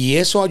 Y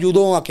eso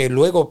ayudó a que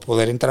luego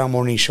poder entrar a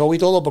Morning Show y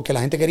todo, porque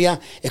la gente quería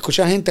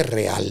escuchar gente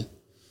real.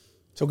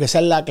 Que esa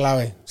es la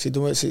clave. Si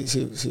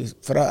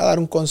fuera a dar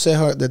un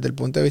consejo desde el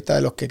punto de vista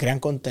de los que crean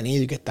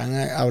contenido y que están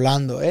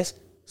hablando, es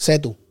sé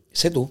tú.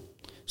 Sé tú.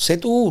 Sé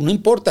tú, no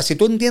importa. Si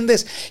tú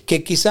entiendes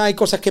que quizás hay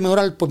cosas que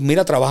mejorar, pues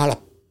mira, trabájalas.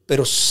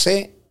 Pero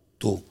sé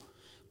tú.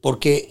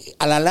 Porque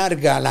a la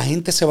larga la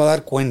gente se va a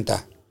dar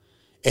cuenta.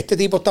 Este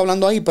tipo está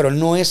hablando ahí, pero él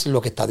no es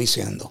lo que está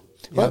diciendo.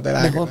 Bueno,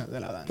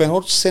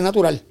 mejor sé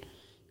natural.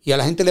 Y a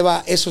la gente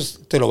eso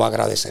te lo va a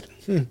agradecer.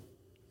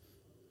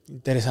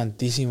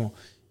 Interesantísimo.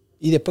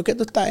 Y después que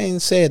tú estás en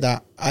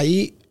Z,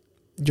 ahí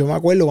yo me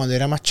acuerdo cuando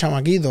era más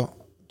chamaquito,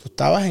 tú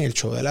estabas en el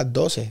show de las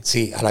 12.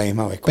 Sí, a la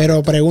misma vez.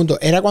 Pero pregunto,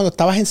 ¿era cuando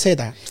estabas en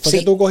Z? ¿Fue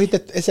que tú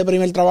cogiste ese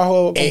primer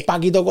trabajo con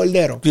Paquito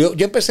Cordero? Yo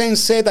empecé en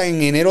Z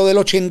en enero del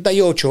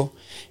 88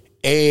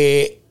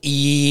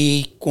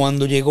 y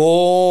cuando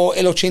llegó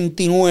el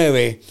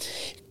 89,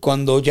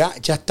 cuando ya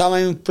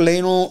estaba en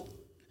pleno,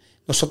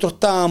 nosotros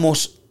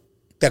estábamos...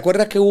 ¿Te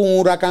acuerdas que hubo un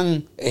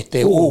huracán,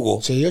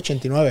 Hugo? Sí,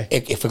 89.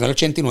 Fue en el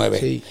 89.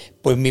 Sí.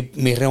 Pues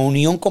mi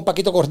reunión con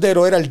Paquito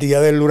Cordero era el día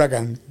del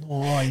huracán.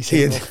 Ay,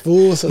 se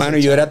puso. Mano,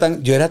 yo era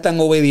tan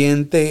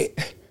obediente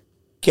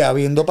que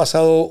habiendo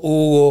pasado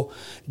Hugo,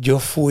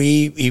 yo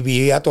fui y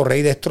vi a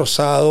Torrey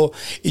destrozado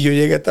y yo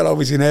llegué hasta la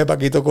oficina de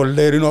Paquito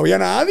Cordero y no había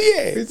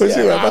nadie. Pues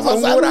se iba a pasar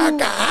un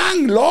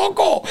huracán,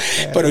 loco.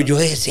 Pero yo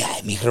decía,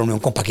 mi reunión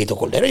con Paquito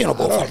Cordero, yo no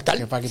puedo faltar.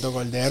 Que Paquito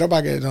Cordero,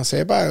 para que no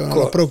sepa,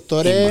 los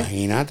productores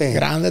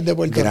grandes de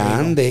Puerto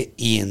Rico.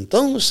 Y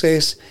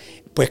entonces...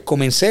 Pues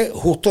comencé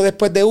justo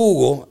después de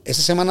Hugo,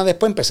 esa semana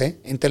después empecé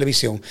en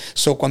televisión.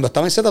 Cuando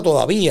estaba en Z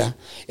todavía,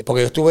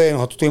 porque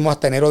nosotros estuvimos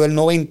hasta enero del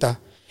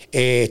 90,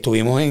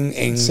 estuvimos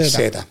en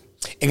Z.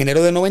 En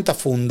enero del 90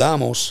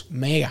 fundamos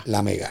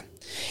la Mega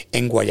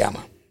en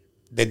Guayama,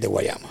 desde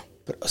Guayama.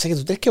 Pero, o sea que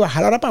tú tienes que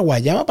bajar ahora para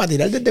Guayama para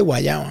tirar desde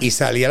Guayama. Y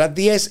salí a las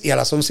 10 y a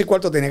las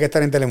 11:15 tenía que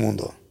estar en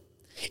Telemundo.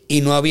 Y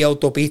no había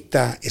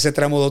autopista, ese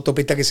tramo de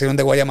autopista que hicieron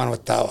de Guayama no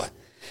estaba.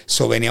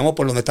 Veníamos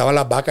por donde estaban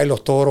las vacas y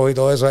los toros y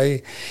todo eso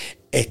ahí.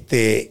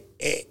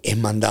 Es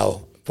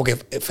mandado. Porque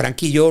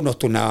Frank y yo nos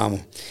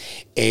turnábamos.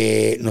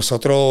 Nos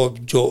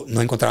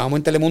encontrábamos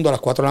en Telemundo a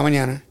las 4 de la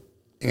mañana,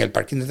 en el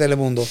parking de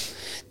Telemundo.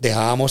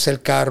 Dejábamos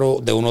el carro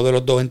de uno de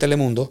los dos en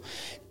Telemundo.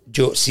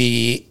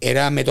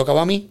 Me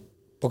tocaba a mí,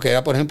 porque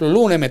era, por ejemplo, el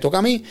lunes, me toca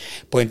a mí,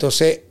 pues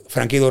entonces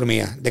Frankie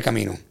dormía de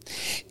camino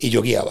y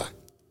yo guiaba.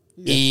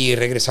 Y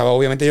regresaba,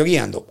 obviamente, yo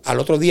guiando. Al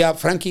otro día,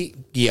 Frankie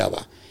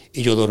guiaba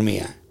y yo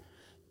dormía.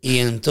 Y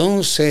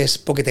entonces,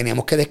 porque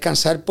teníamos que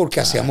descansar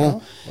porque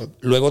hacíamos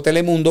luego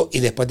Telemundo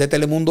y después de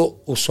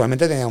Telemundo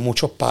usualmente teníamos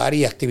muchos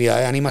parties y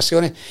actividades de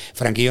animaciones.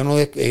 Frankie y yo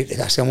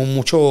hacíamos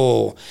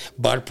muchos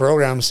bar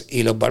programs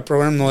y los bar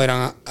programs no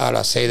eran a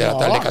las 6 de la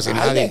tarde, casi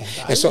nadie.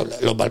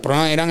 Los bar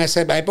programs eran en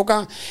esa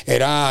época,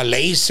 era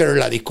Laser,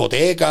 la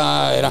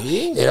discoteca, era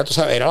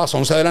las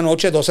 11 de la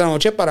noche, 12 de la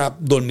noche para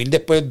dormir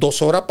después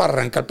 2 horas para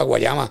arrancar para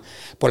Guayama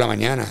por la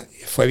mañana.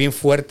 Fue bien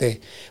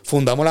fuerte.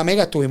 Fundamos la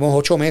Mega, estuvimos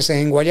 8 meses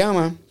en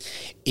Guayama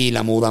y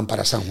la mudan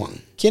para San Juan.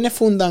 ¿Quiénes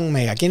fundan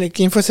Mega?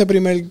 ¿Quién fue ese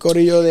primer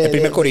corillo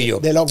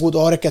de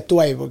locutores que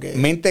estuvo ahí? Porque...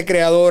 Mente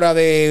creadora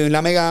de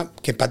la Mega,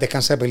 que en paz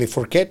descanse, Billy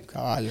Fourquet.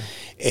 Caballo.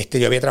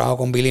 Yo había trabajado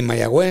con Billy en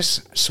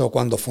Mayagüez.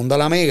 Cuando funda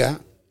la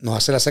Mega, nos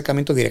hace el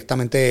acercamiento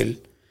directamente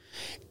él.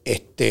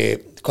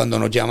 Cuando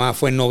nos llama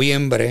fue en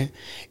noviembre,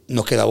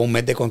 nos quedaba un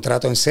mes de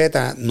contrato en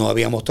Z, no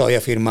habíamos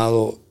todavía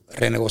firmado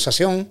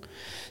renegociación.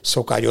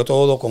 Cayó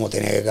todo como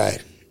tenía que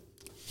caer.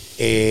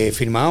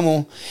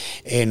 Firmamos,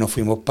 nos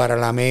fuimos para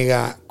la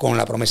Mega con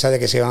la promesa de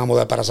que se iban a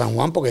mudar para San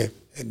Juan porque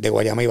de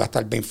Guayama iba a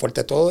estar bien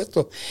fuerte todo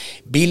esto.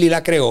 Billy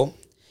la creó,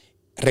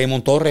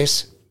 Raymond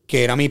Torres,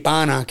 que era mi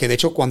pana, que de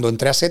hecho cuando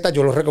entré a Z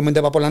yo lo recomendé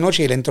para por la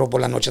noche y él entró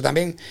por la noche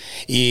también.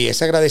 Y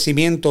ese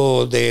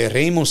agradecimiento de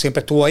Raymond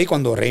siempre estuvo ahí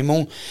cuando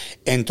Raymond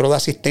entró de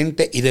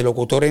asistente y de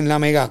locutor en la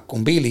Mega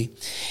con Billy.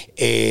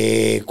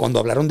 Cuando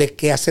hablaron de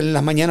qué hacer en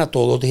las mañanas,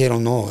 todos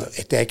dijeron, no,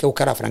 hay que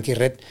buscar a Frankie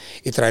Red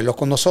y traerlos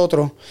con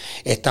nosotros.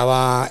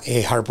 Estaba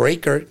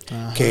Heartbreaker,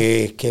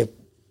 que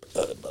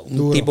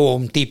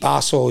un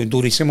tipazo,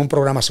 durísimo en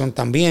programación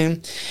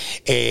también.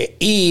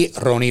 Y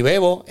Ronnie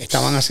Bebo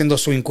estaban haciendo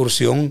su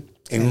incursión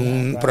en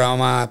un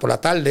programa por la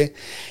tarde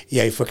y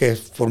ahí fue que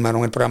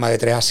formaron el programa de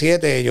 3 a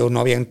 7. Ellos no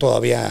habían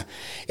todavía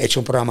hecho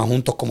un programa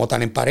juntos como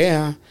tal en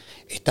pareja.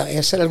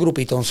 Ese era el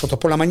grupito. Nosotros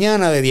por la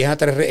mañana de 10 a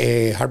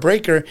 3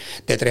 Heartbreaker,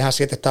 de 3 a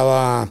 7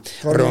 estaba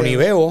Ronnie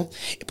Bebo,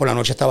 por la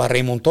noche estaba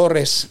Raymond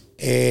Torres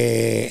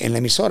en la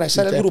emisora.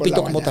 Ese era el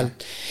grupito como tal.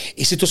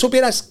 Y si tú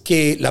supieras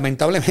que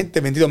lamentablemente,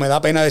 bendito, me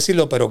da pena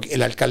decirlo, pero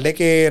el alcalde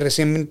que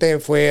recientemente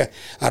fue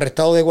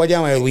arrestado de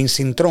Guayama, Edwin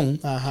Cintrón,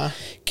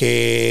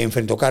 que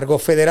enfrentó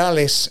cargos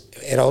federales,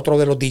 era otro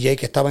de los DJ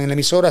que estaban en la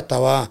emisora,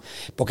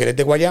 porque él es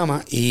de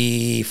Guayama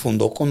y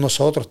fundó con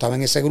nosotros, estaba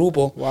en ese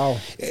grupo. Wow.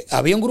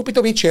 Había un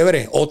grupito bien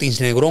chévere,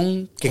 Otis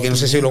Negrón, que no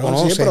sé si lo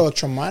conoce.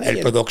 El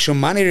production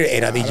manager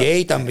era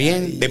DJ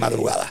también, de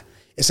madrugada.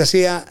 Ese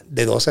hacía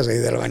de 12 a 6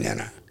 de la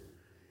mañana.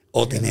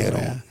 Otis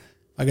Negrón.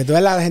 Para que tú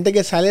veas la gente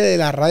que sale de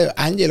la radio.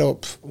 Ángelo,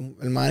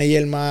 el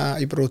manager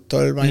y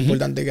productor más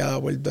importante que ha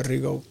dado Puerto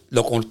Rico.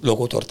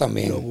 Locutor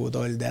también.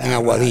 Locutor de la en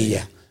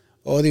Aguadilla.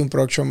 Odi, un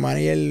production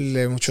manager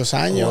de muchos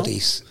años.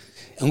 Otis.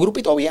 Un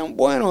grupito bien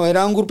bueno,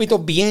 era un grupito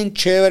bien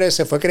chévere.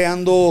 Se fue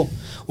creando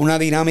una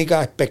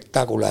dinámica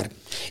espectacular.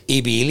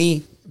 Y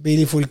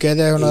Billy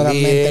Fulquete es una de las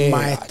mentes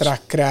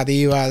maestras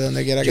creativas de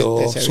donde quiera que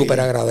esté. Yo súper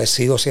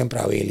agradecido siempre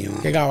a Billy.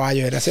 Man. Qué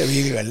caballo era ese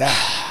Billy, ¿verdad?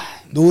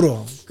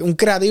 Duro. Un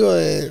creativo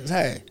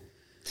 ¿sabes?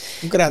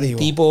 Un creativo.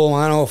 Un tipo,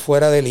 mano,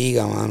 fuera de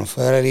liga, mano.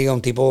 Fuera de liga,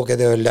 un tipo que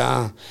de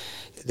verdad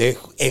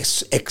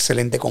es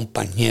excelente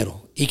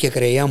compañero y que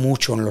creía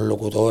mucho en los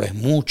locutores.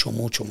 Mucho.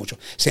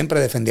 Siempre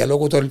defendía al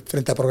locutor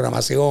frente a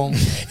programación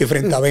y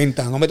frente a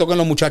ventas. No me toquen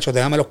los muchachos,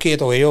 déjamelos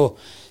quietos,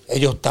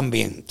 ellos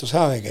también. Tú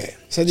sabes que...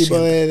 Ese tipo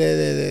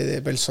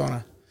de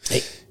personas.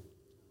 Sí.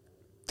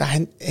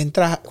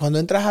 Cuando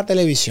entras a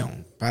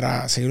televisión,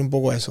 para seguir un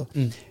poco eso,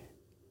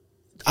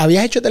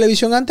 ¿habías hecho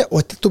televisión antes o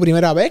esta es tu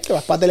primera vez que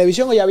vas para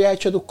televisión o ya habías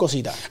hecho tus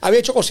cositas? Había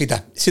hecho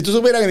cositas. Si tú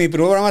supieras que mi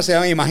programa se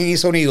llama Imagen y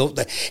Sonido,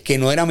 que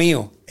no era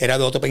mío, era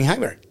de Otto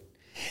Oppenheimer.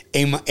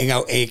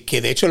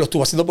 Que de hecho lo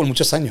estuvo haciendo por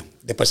muchos años.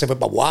 Después se fue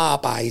para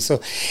Guapa,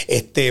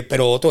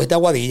 pero Otto es de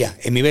Aguadilla.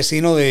 Es mi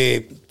vecino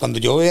de cuando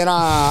yo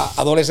era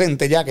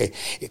adolescente ya,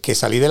 que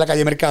salí de la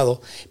calle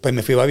Mercado, pues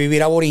me fui a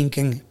vivir a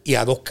Borinquen y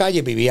a 2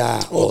 calles vivía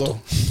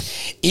Otto.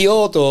 Y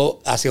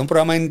Otto hacía un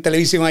programa en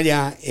televisión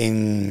allá,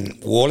 en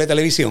Wole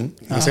Televisión,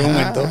 en ese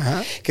momento,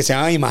 que se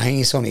llama Imagen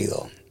y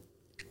Sonido.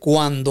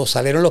 Cuando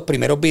salieron los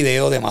primeros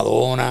videos de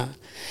Madonna,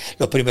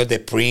 los primeros de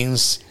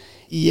Prince.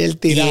 Y él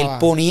tiraba. Y él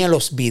ponía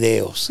los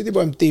videos. Sí,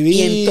 tipo MTV.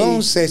 Y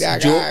entonces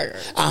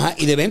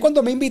y de vez en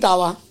cuando me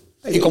invitaba.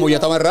 Y como yo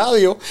estaba en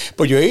radio,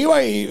 pues yo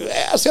iba y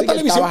hacía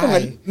televisión con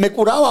él. Me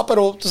curaba,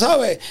 pero tú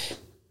sabes,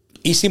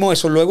 hicimos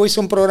eso. Luego hice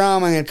un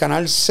programa en el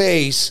Canal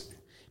 6,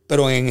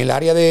 pero en el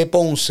área de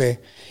Ponce,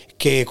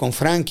 que con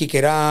Frankie, que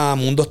era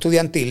Mundo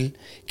Estudiantil,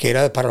 que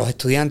era para los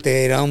estudiantes,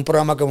 era un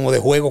programa como de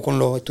juego con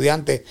los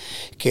estudiantes,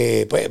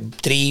 que pues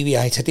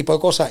trivias, ese tipo de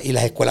cosas, y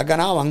las escuelas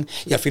ganaban,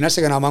 y al final se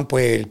ganaban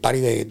pues el party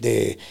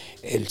de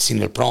el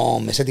senior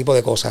prom, ese tipo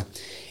de cosas.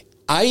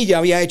 Ahí ya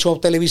había hecho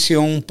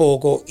televisión un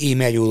poco y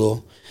me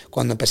ayudó.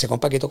 Cuando empecé con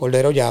Paquito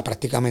Cordero ya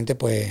prácticamente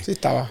pues, sí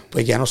estaba.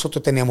 Pues ya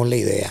nosotros teníamos la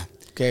idea.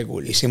 Qué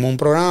cool. Hicimos un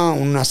programa,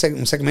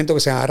 un segmento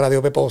que se llama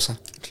Radio Peposa.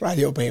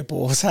 Radio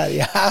Peposa,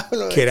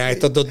 diablo. Que eran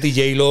estos 2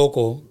 DJ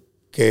locos,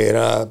 que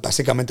era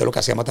básicamente lo que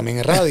hacíamos también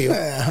en radio.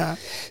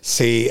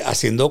 Sí,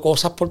 haciendo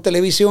cosas por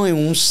televisión en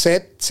un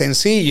set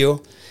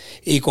sencillo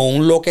y con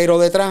un loquero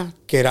detrás,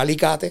 que era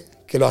Alicate,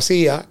 que lo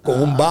hacía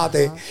con un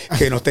bate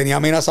que nos tenía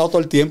amenazado todo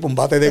el tiempo, un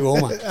bate de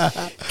goma,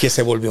 que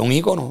se volvió un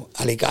ícono.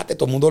 Alicate,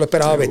 todo el mundo lo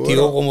esperaba. ¿Seguro?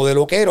 Vestido como de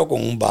loquero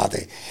con un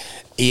bate.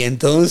 Y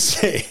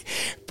entonces,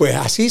 pues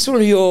así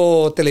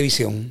surgió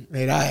televisión.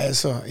 Mira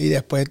eso. Y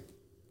después,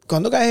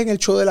 ¿cuándo caes en el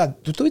show de las...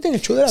 ¿Tú estuviste en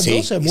el show de las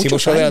 12? Sí,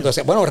 hicimos show de las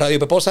 12. Bueno, Radio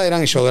Peposa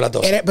eran el show de las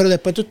 12. Pero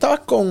después tú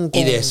estabas con...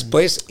 Y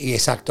después,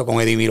 exacto, con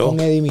Eddie Miró. Con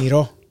Eddie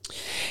Miró.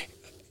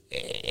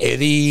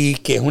 Eddie,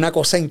 que es una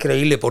cosa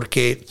increíble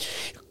porque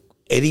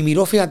Eddie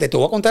Miró, fíjate, te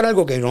voy a contar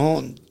algo que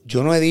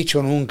yo no he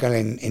dicho nunca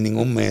en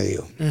ningún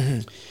medio.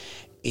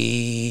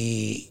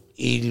 Y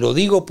lo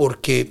digo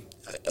porque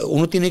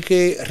uno tiene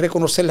que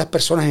reconocer las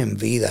personas en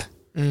vida.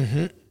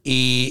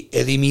 Y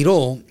Eddie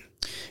Miró,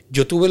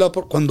 yo tuve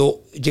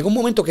cuando llegó un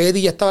momento que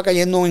Eddie ya estaba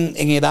cayendo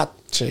en edad.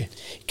 Sí.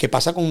 Que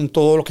pasa con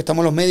todos los que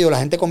estamos en los medios, la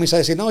gente comienza a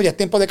decir, no, ya es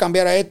tiempo de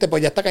cambiar a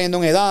pues ya está cayendo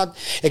en edad,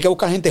 hay que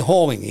buscar gente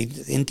joven.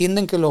 Y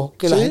entienden que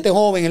la gente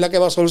joven es la que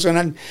va a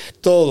solucionar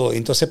todo.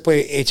 Entonces,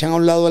 pues, echan a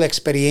un lado la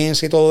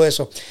experiencia y todo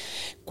eso.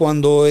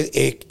 Cuando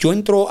yo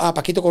entro a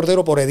Paquito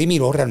Cordero por Eddie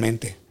Miró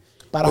realmente.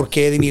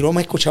 Porque Eddie Miró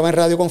me escuchaba en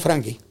radio con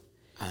Frankie.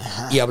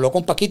 Y habló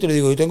con Paquito y le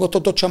digo, yo tengo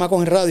estos 2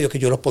 chamacos en radio que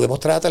yo los podemos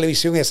traer a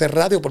televisión y hacer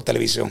radio por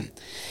televisión.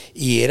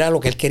 Y era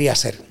lo que él quería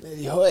hacer. Me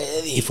dijo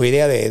Eddie. Y fue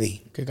idea de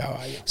Eddie. Qué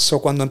caballo.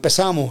 Cuando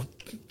empezamos,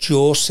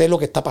 yo sé lo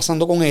que está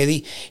pasando con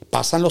Eddie.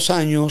 Pasan los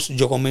años,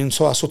 yo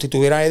comienzo a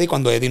sustituir a Eddie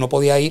cuando Eddie no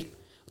podía ir.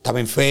 Estaba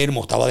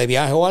enfermo, estaba de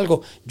viaje o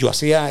algo. Yo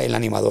hacía el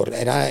animador.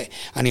 Era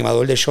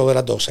animador del show de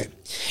las 12.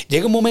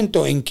 Llega un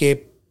momento en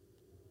que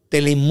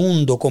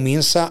Telemundo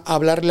comienza a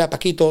hablarle a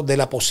Paquito de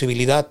la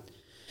posibilidad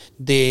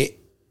de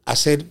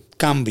hacer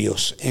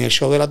cambios en el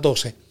show de las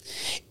 12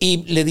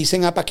 y le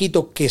dicen a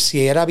Paquito que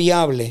si era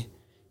viable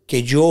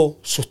que yo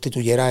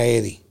sustituyera a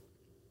Eddie.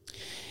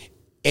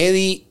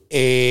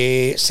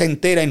 Eddie se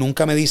entera y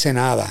nunca me dice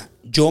nada.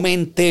 Yo me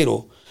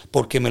entero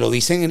porque me lo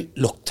dicen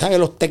los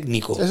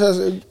técnicos.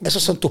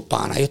 Esos son tus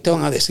panas, ellos te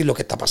van a decir lo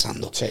que está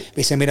pasando. Sí.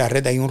 Dicen, mira,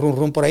 Red, hay un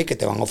rum por ahí que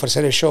te van a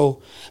ofrecer el show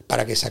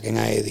para que saquen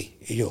a Eddie.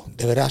 Y yo,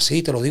 de verdad,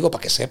 sí, te lo digo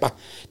para que sepas,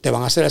 te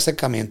van a hacer el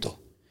acercamiento.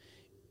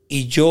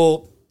 Y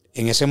yo,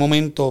 en ese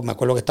momento, me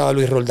acuerdo que estaba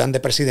Luis Roldán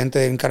de presidente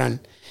del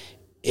canal.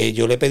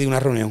 Yo le pedí una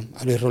reunión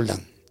a Luis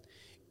Roldán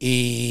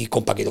y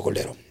con Paquito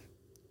Cordero.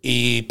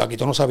 Y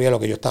Paquito no sabía lo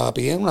que yo estaba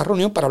pidiendo, una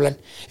reunión para hablar.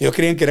 Ellos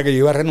creían que era que yo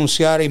iba a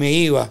renunciar y me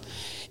iba.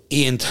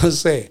 Y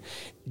entonces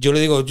yo le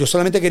digo, yo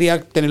solamente quería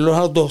tenerlos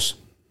a los 2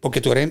 porque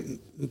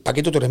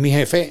Paquito, tú eres mi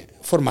jefe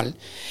formal.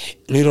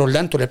 Luis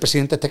Roldán, tú eres el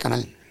presidente de este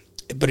canal.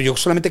 Pero yo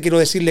solamente quiero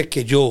decirles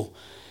que yo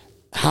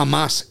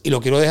jamás, y lo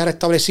quiero dejar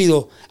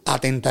establecido,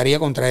 atentaría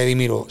contra Eddie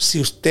Miró. Si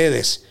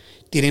ustedes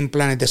tienen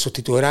planes de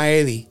sustituir a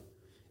Eddie,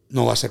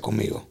 no va a ser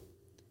conmigo.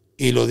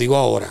 Y lo digo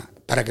ahora,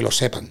 para que lo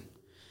sepan.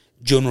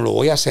 Yo no lo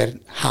voy a hacer,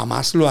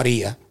 jamás lo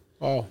haría.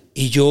 Wow.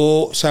 Y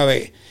yo,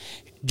 ¿sabes?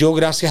 Yo,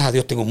 gracias a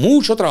Dios, tengo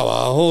mucho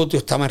trabajo. Yo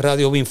estaba en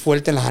radio bien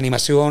fuerte en las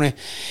animaciones.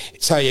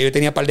 ¿Sabes? Yo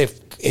tenía un par de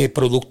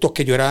productos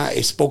que yo era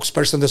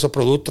spokesperson de esos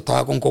productos.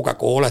 Estaba con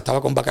Coca-Cola, estaba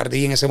con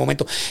Bacardí en ese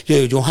momento.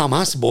 Yo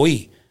jamás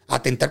voy a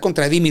atentar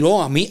contra Eddie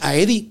Miró. A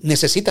Eddie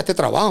necesita este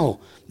trabajo.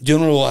 Yo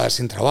no lo voy a dar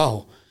sin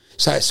trabajo.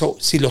 O sea,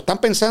 si lo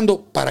están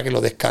pensando, para que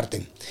lo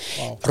descarten.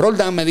 Wow.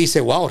 Roldán me dice,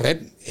 wow,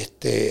 Red,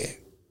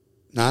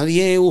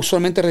 nadie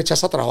usualmente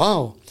rechaza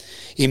trabajo.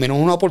 Y menos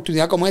una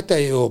oportunidad como esta.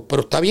 Y yo,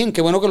 pero está bien,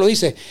 qué bueno que lo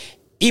dice.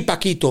 Y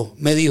Paquito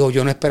me dijo,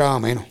 yo no esperaba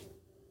menos.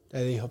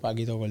 Te dijo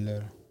Paquito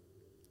Cordero.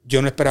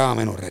 Yo no esperaba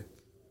menos, Red.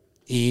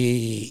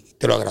 Y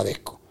te lo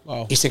agradezco.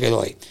 Wow. Y se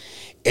quedó ahí.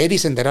 Eddie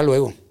se entera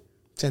luego.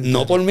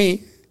 No por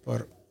mí,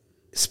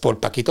 por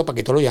Paquito.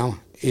 Paquito lo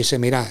llama. Y dice,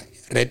 mira,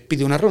 Red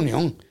pidió una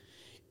reunión.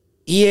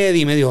 Y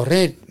Eddie me dijo,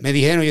 Red, me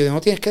dijeron, yo digo, no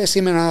tienes que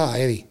decirme nada,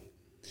 Eddie.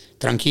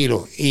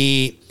 Tranquilo.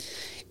 Y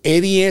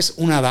Eddie es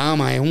una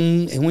dama, es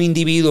un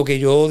individuo que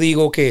yo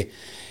digo que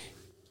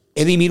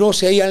Eddie Miró,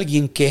 si hay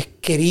alguien que es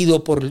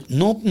querido por,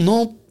 no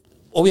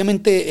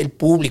obviamente el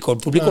público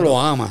claro, lo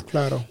ama,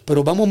 claro.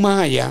 Pero vamos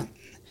más allá,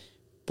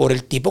 por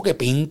el tipo que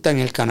pinta en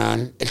el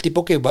canal, el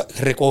tipo que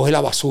recoge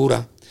la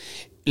basura,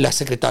 la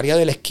secretaria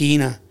de la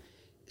esquina.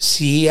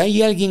 Si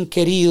hay alguien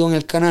querido en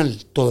el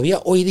canal,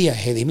 todavía hoy día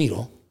es Eddie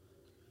Miró.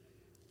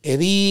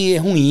 Eddie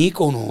es un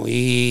ícono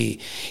y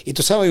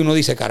tú sabes, uno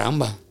dice,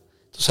 caramba,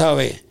 tú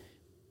sabes,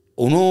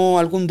 uno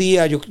algún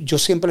día, yo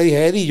siempre le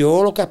dije, Eddie,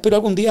 yo lo que aspiro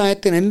algún día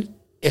es tener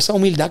esa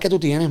humildad que tú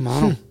tienes,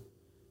 mano.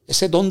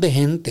 Ese don de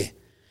gente.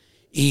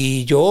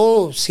 Y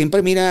yo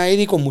siempre miro a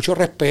Eddie con mucho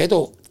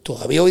respeto.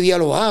 Todavía hoy día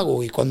lo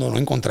hago y cuando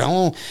nos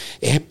encontramos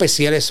es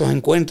especial esos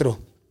encuentros.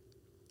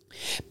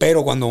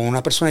 Pero cuando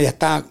una persona ya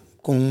está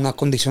con unas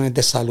condiciones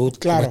de salud,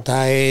 claro, como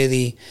está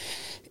Eddie,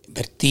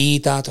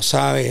 Bertita, tú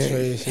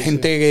sabes, sí,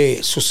 gente que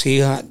sus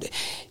hijas.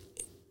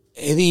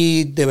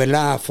 Eddie de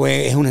verdad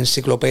es una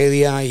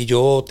enciclopedia y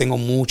yo tengo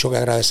mucho que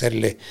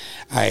agradecerle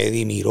a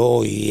Eddie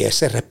Miró y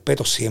ese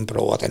respeto siempre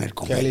lo voy a tener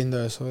con él. Qué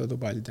lindo eso de tu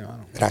parte,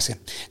 mano. Gracias.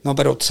 No,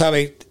 pero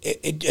sabes,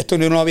 esto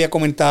yo no lo había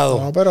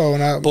comentado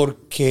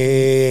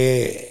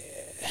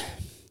porque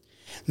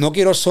no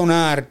quiero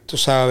sonar, tú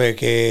sabes,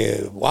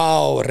 que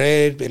wow,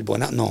 Red, el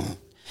buena. No.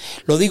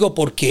 Lo digo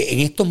porque en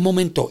estos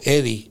momentos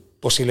Eddie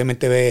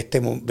posiblemente ve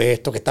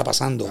esto que está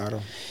pasando. Claro.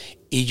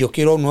 Y yo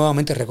quiero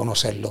nuevamente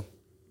reconocerlo.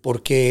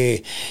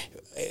 Porque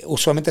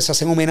usualmente se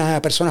hacen homenajes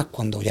a personas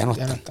cuando ya no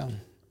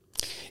están.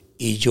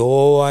 Y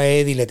yo a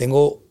Eddie le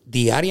tengo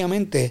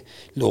diariamente,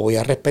 lo voy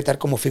a respetar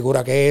como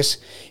figura que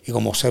es, y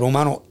como ser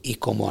humano, y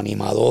como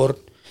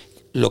animador.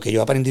 Lo que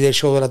yo aprendí del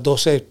show de las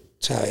 12,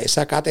 o sea,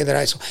 esa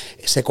cátedra, eso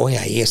se coge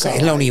ahí, esa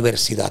es la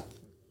universidad.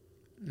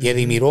 Y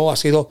Eddie Miró ha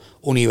sido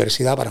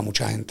universidad para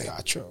mucha gente.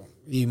 Cacho.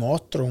 Y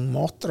un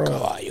monstruo.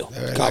 Caballo. De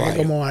verdad que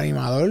como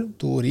animador,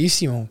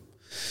 durísimo.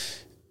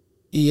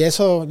 Y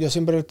eso yo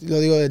siempre lo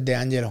digo desde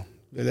Ángelo.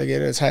 Yo le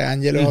quiero, o sea,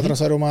 Ángelo es otro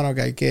ser humano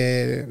que hay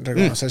que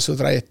reconocer su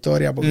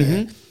trayectoria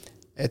porque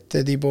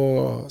este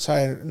tipo,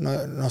 ¿sabes?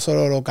 No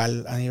solo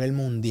local, a nivel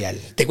mundial.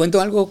 ¿Te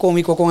cuento algo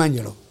cómico con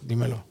Ángelo?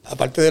 Dímelo.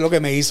 Aparte de lo que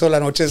me hizo la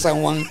noche de San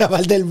Juan.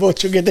 Aparte del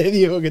bocho que te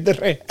dijo, que te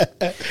re.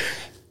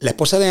 La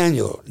esposa de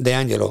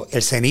Ángelo,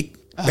 el Zenit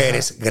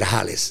Pérez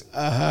Grajales.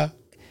 Ajá.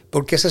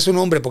 ¿Por qué ese es su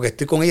nombre? Porque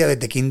estoy con ella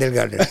desde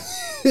kindergarten.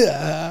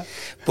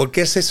 ¿Por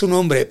qué ese es su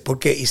nombre?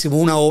 Porque hicimos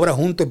una obra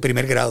juntos en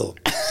primer grado.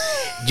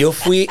 Yo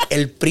fui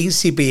el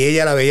príncipe y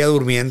ella la bella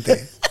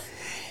durmiente.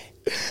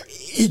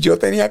 Y yo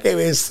tenía que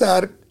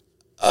besar.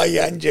 Ay,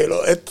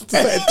 Ángelo.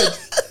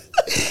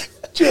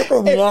 Yo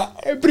tenía...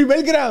 ¿En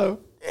primer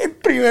grado? En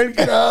primer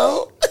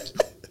grado.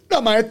 La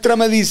maestra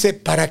me dice,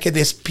 para que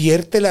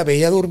despierte la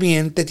bella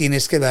durmiente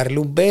tienes que darle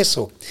un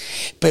beso.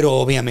 Pero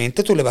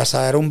obviamente tú le vas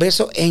a dar un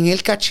beso en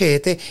el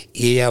cachete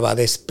y ella va a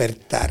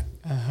despertar.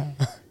 Ajá.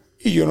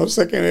 Y yo no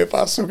sé qué me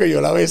pasó, que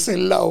yo la besé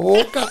en la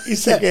boca y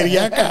se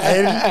quería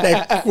caer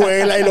la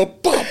escuela y los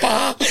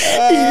papás.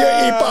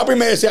 Y papi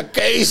me decía,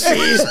 ¿qué hiciste?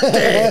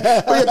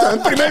 Oye, estaba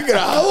en primer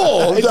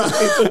grado. O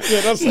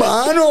sea,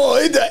 mano,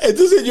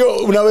 entonces yo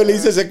una vez le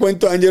hice ese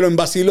cuento a Ángelo en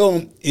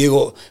vacilón y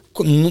digo,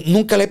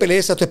 nunca le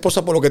pelees a tu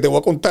esposa por lo que te voy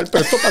a contar,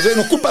 pero esto pasó,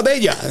 no es culpa de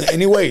ella,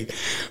 anyway.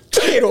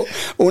 Pero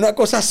una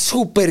cosa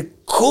súper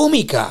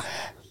cómica.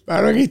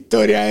 Claro, qué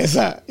historia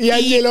esa. Y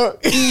Ángelo.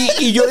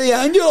 Y yo le dije,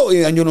 Ángelo,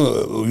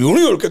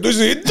 Junior, ¿qué tú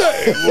hiciste?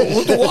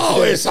 ¿Cómo tú vas a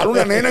besar a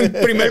una nena en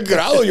primer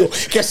grado? Yo,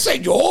 qué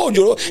sé yo.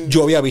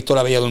 Yo había visto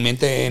la Bella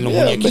Durmiente en los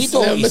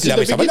muñequitos y la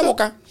besaba en la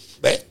boca.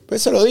 ¿Ves?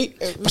 Pues se lo di.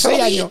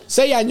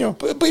 6 años.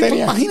 Pues,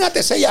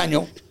 imagínate, 6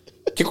 años.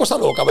 Qué cosa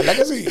loca, ¿verdad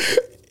que sí?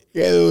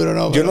 Qué duro,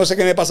 ¿no? Yo no sé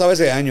qué me pasaba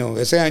ese año.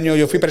 Ese año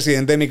yo fui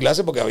presidente de mi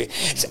clase porque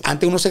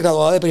antes uno se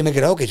graduaba de primer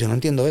grado, que yo no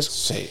entiendo eso.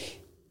 Sí.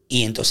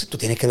 Y entonces tú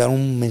tienes que dar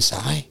un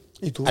mensaje.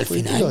 ¿Y tú al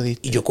final?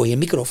 Y yo cogí el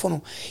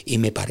micrófono y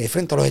me paré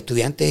frente a los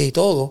estudiantes y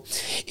todo.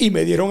 Y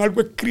me dieron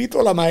algo escrito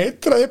a la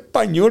maestra de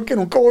español, que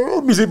nunca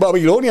volvió, Miss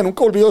Babilonia,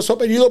 nunca olvidó su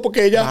apellido,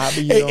 porque ella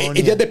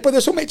después de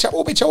eso me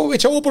echaba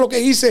por lo que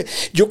hice.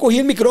 Yo cogí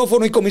el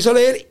micrófono y comencé a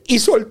leer y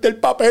solté el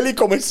papel y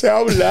comencé a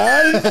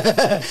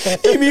hablar.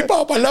 Y mi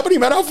papá en la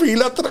primera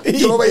fila,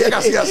 yo lo veía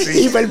casi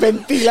así.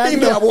 Hiperventilando. Y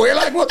mi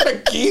abuela en otra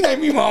esquina y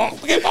mi mamá,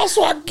 ¿qué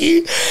pasó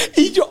aquí?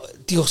 Y yo,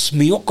 Dios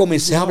mío,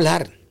 comencé a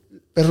hablar.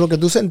 Pero lo que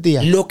tú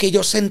sentías. Lo que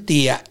yo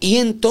sentía. Y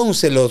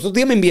entonces los otros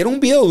días me enviaron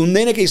un video de un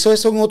nene que hizo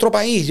eso en otro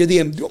país. Yo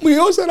dije, Dios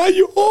mío, ¿será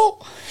yo?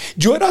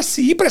 Yo era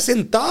así,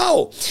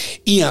 presentado.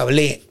 Y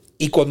hablé.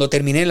 Y cuando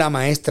terminé, la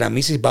maestra,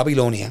 Mrs.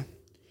 Babilonia,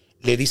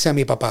 le dice a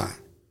mi papá,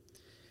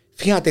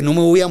 fíjate, no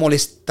me voy a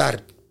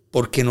molestar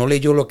porque no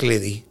leyó lo que le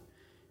di.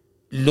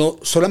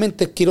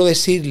 Solamente quiero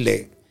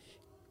decirle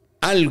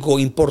algo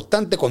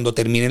importante cuando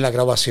termine la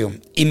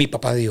grabación. Y mi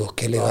papá dijo,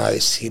 ¿qué le va a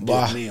decir,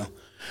 Dios mío?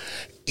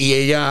 Y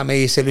ella me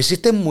dice, lo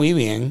hiciste muy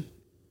bien,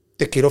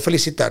 te quiero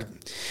felicitar.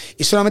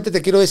 Y solamente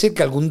te quiero decir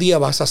que algún día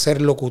vas a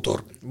ser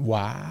locutor.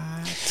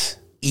 What?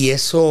 Y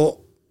eso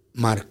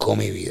marcó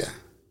mi vida.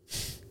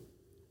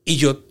 Y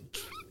yo, o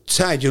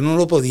sea, yo no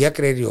lo podía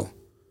creer yo.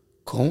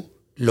 ¿Cómo?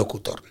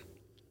 Locutor.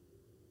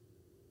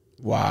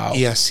 Wow.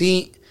 Y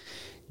así,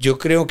 yo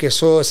creo que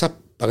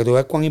para que tú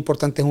veas cuán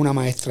importante es una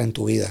maestra en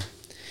tu vida.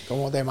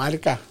 ¿Cómo te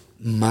marca?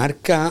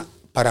 Marca,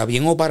 para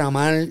bien o para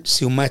mal,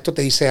 si un maestro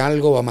te dice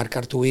algo, va a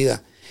marcar tu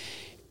vida.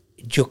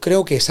 Yo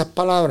creo que esas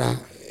palabras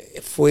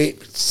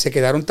se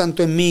quedaron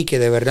tanto en mí que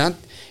de verdad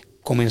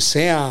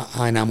comencé a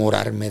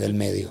enamorarme del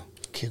medio.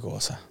 Qué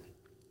cosa.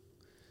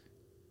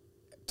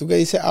 Tú que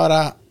dices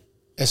ahora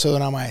eso de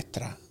una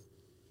maestra,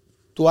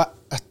 tú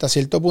hasta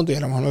cierto punto, y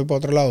a lo mejor me voy para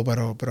otro lado,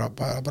 pero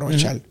para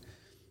aprovechar,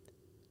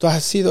 tú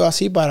has sido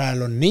así para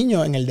los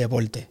niños en el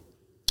deporte.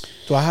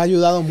 Tú has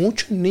ayudado a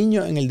muchos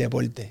niños en el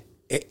deporte.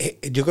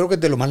 Yo creo que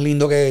es de lo más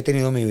lindo que he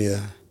tenido en mi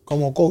vida.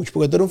 Como coach,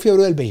 porque tú eres un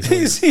fiebre del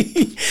béisbol.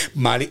 Sí.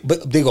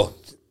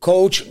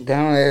 Coach,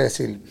 déjame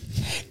decir,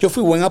 yo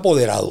fui buen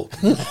apoderado.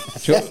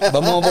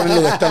 Vamos a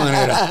ponerlo de esta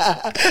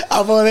manera.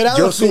 Apoderado.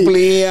 Yo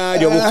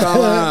suplía, yo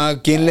buscaba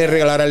a quién le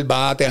regalara el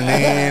bate al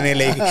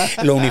nene,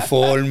 los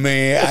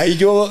uniformes. Ahí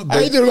yo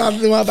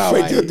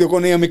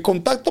ponía mis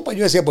contactos, pues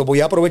yo decía, pues voy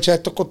a aprovechar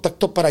estos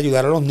contactos para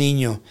ayudar a los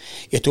niños.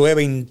 Y estuve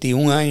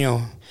 21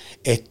 años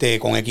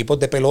con equipos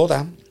de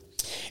pelota.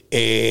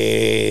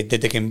 Desde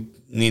que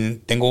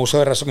tengo uso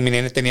de razón, que mi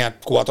nene tenía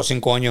 4 o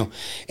 5 años.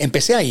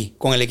 Empecé ahí,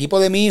 con el equipo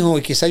de mi hijo,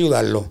 y quise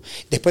ayudarlo.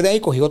 Después de ahí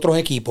cogí otros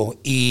equipos.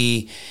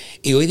 Y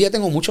hoy día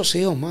tengo muchos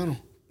hijos,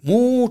 mano.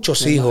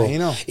 Muchos hijos.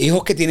 Imagino.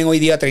 Hijos que tienen hoy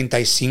día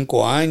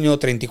 35 años,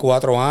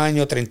 34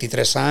 años,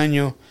 33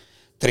 años,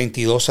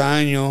 32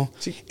 años.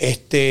 Sí.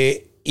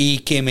 Y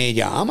que me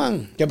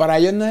llaman. Que para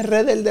ellos no es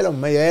Red el de los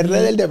medios, es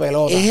Red el de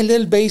pelota. Es el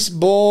del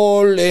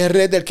béisbol, es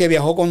Red el que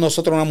viajó con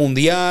nosotros a una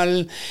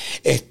mundial,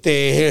 es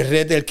el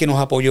Red el que nos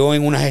apoyó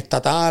en unas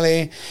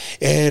estatales,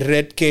 es el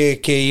Red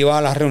que iba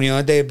a las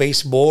reuniones de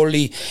béisbol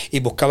y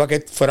buscaba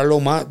que fuera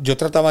lo más. Yo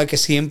trataba de que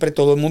siempre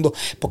todo el mundo,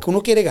 porque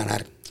uno quiere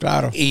ganar.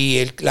 Claro.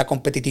 Y la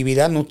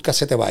competitividad nunca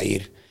se te va a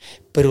ir.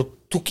 Pero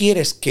tú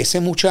quieres que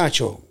ese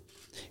muchacho,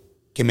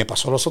 que me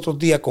pasó los otros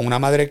días con una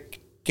madre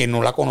que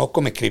no la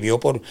conozco, me escribió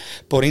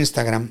por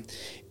Instagram,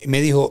 y me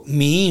dijo,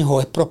 mi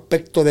hijo es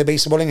prospecto de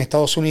béisbol en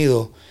Estados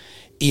Unidos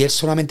y él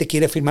solamente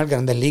quiere firmar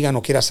Grandes Ligas,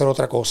 no quiere hacer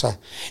otra cosa,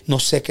 no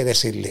sé qué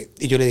decirle.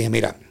 Y yo le dije,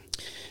 mira,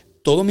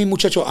 todos mis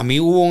muchachos, a mí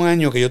hubo un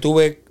año que yo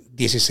tuve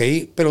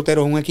 16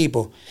 peloteros en un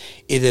equipo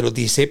y de los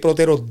 16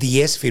 peloteros,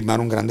 10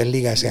 firmaron Grandes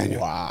Ligas ese año.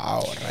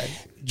 Wow,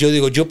 right. Yo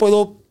digo, yo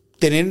puedo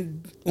tener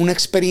una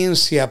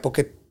experiencia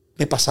porque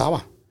me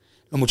pasaba.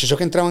 Los muchachos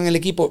que entraban en el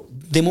equipo,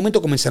 de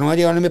momento comenzaron a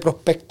llevarme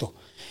prospectos.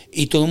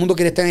 Y todo el mundo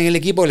quería estar en el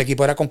equipo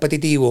era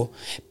competitivo,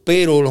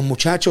 pero los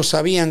muchachos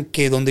sabían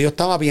que donde yo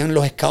estaba habían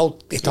los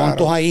scouts, estaban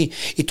todos ahí,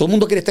 y todo el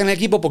mundo quería estar en el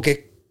equipo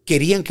porque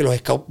querían que los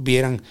scouts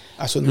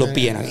los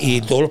vieran.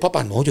 Y todos los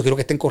papás, no, yo quiero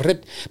que estén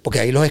correctos, porque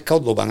ahí los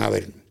scouts los van a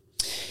ver.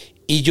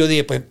 Y yo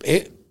dije, pues,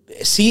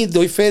 sí,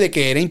 doy fe de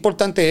que era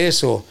importante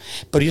eso,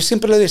 pero yo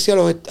siempre le decía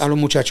a los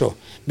muchachos,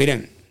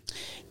 miren,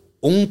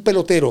 un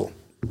pelotero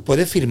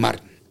puede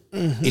firmar,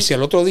 y si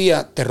al otro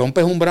día te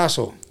rompes un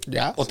brazo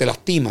o te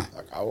lastimas,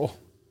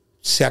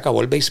 se acabó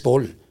el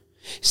béisbol.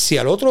 Si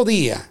al otro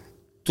día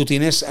tú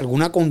tienes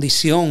alguna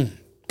condición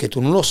que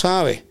tú no lo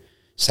sabes,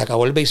 se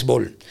acabó el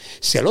béisbol.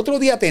 Si al otro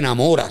día te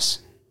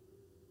enamoras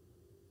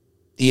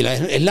y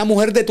es la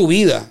mujer de tu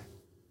vida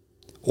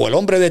o el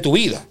hombre de tu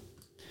vida,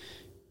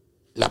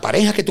 la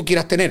pareja que tú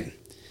quieras tener,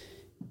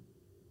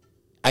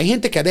 hay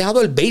gente que ha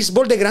dejado el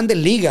béisbol de Grandes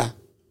Ligas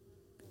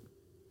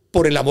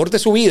por el amor de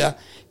su vida,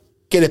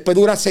 que después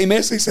dura 6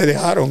 meses y se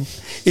dejaron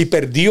y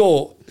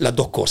perdió las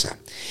dos cosas.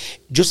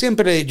 Yo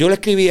le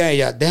escribí a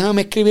ella,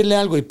 déjame escribirle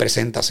algo y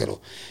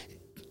preséntaselo.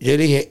 Yo le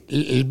dije,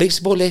 el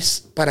béisbol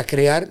es para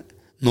crear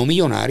no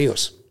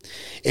millonarios.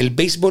 El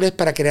béisbol es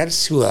para crear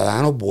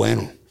ciudadanos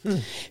buenos,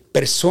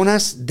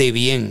 personas de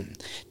bien.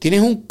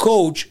 Tienes un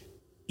coach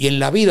y en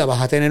la vida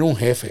vas a tener un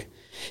jefe.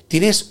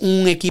 Tienes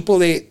un equipo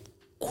de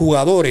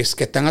jugadores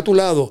que están a tu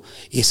lado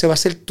y ese va a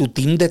ser tu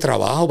team de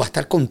trabajo, va a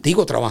estar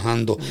contigo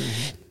trabajando.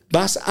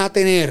 Vas a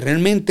tener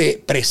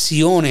realmente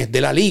presiones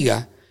de la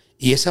liga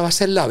y esa va a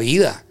ser la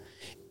vida.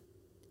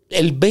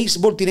 El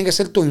béisbol tiene que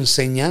ser tu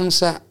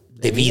enseñanza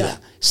de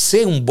vida.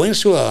 Sé un buen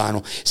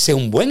ciudadano, sé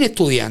un buen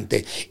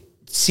estudiante.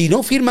 Si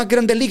no firmas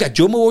Grandes Ligas,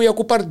 yo me voy a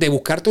ocupar de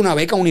buscarte una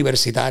beca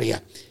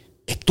universitaria.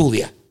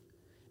 Estudia,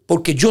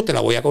 porque yo te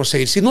la voy a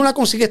conseguir. Si no la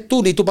consigues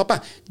tú ni tu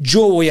papá,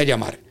 yo voy a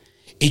llamar.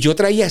 Y yo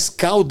traía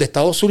scouts de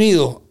Estados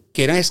Unidos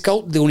que eran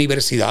scouts de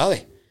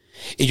universidades.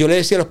 Y yo le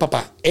decía a los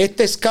papás,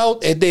 este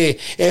scout es de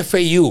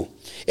FAU,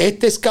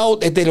 este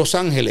scout es de Los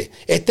Ángeles,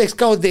 este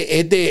scout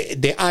es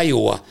de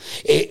Iowa.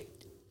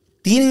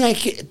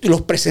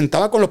 Los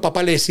presentaba con los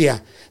papás, le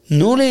decía,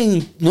 no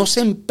se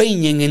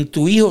empeñen en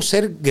tu hijo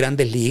ser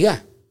Grandes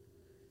Ligas,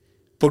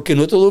 porque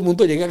no todo el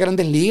mundo llega a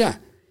Grandes Ligas.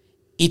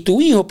 Y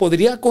tu hijo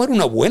podría coger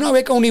una buena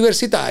beca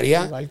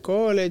universitaria. Va al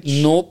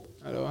college. No.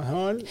 A lo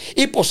mejor.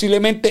 Y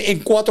posiblemente en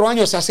 4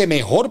 años se hace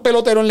mejor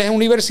pelotero en la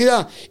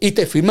universidad y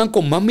te firman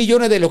con más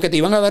millones de lo que te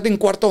iban a dar en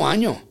 4º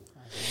año. O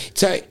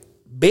sea,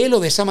 velo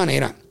de esa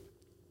manera.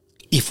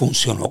 Y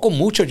funcionó con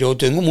muchos. Yo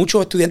tengo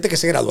muchos estudiantes que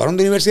se graduaron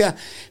de universidad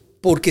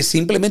porque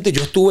simplemente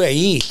yo estuve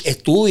ahí.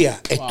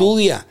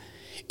 Estudia.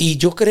 Y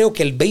yo creo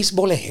que el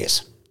béisbol es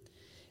eso.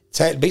 O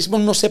sea, el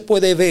béisbol no se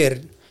puede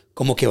ver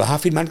como que vas a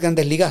firmar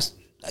Grandes Ligas.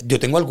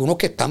 Yo tengo algunos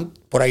que están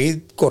por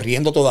ahí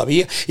corriendo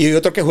todavía y hay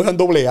otros que juegan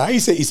AA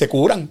y se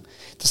curan,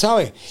 ¿tú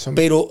sabes?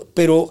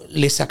 Pero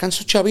le sacan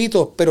sus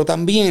chavitos, pero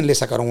también le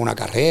sacaron una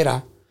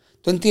carrera.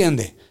 ¿Tú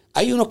entiendes?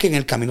 Hay unos que en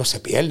el camino se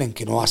pierden,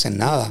 que no hacen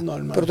nada.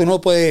 Normal. Pero tú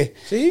no puedes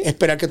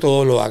esperar que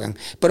todos lo hagan.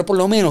 Pero por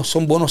lo menos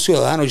son buenos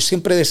ciudadanos. Yo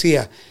siempre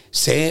decía,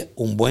 sé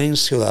un buen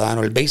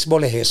ciudadano. El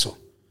béisbol es eso.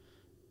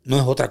 No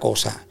es otra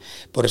cosa.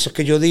 Por eso es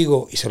que yo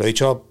digo, y se lo he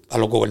dicho a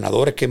los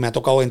gobernadores que me ha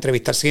tocado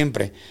entrevistar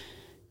siempre,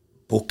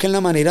 busquen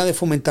la manera de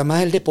fomentar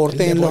más el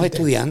deporte en los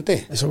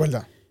estudiantes. Eso es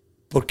verdad.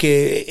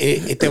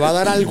 Porque te va a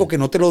dar algo que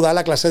no te lo da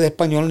la clase de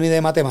español ni de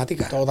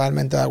matemáticas.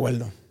 Totalmente de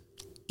acuerdo.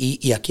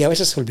 Y aquí a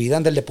veces se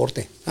olvidan del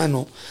deporte.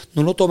 No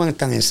lo toman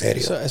tan en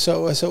serio.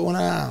 Eso es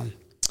una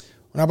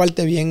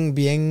parte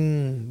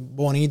bien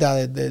bonita.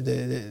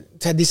 O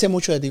sea, dice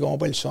mucho de ti como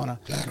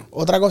persona. Claro.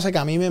 Otra cosa que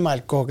a mí me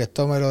marcó, que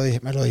esto me lo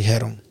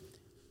dijeron.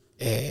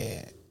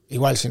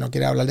 Igual, si no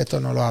quiere hablar de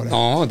esto, no lo hable.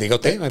 No, diga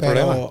usted, no hay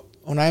problema.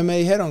 Una vez me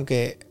dijeron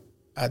que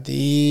a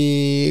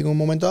ti en un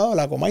momento dado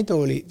la Comay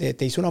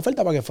te hizo una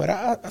oferta para que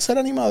fuera a ser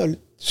animador.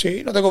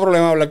 Sí, no tengo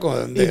problema hablar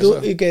de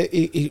eso.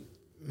 Y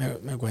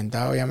me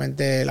cuenta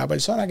obviamente la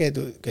persona que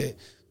tú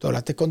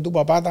hablaste con tu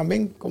papá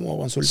también como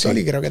consultor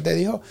y creo que te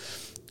dijo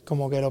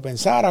como que lo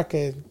pensaras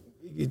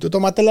y tú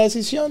tomaste la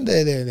decisión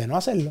de no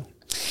hacerlo.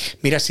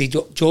 Mira, sí,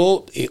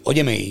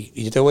 óyeme,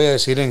 y yo te voy a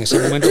decir, en ese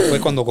momento fue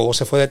cuando Kobo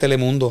se fue de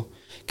Telemundo,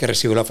 que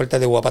recibió la oferta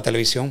de Guapa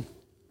Televisión.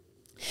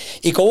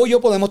 Y Kobo y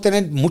yo podemos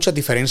tener muchas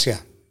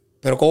diferencias,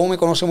 pero Kobo me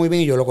conoce muy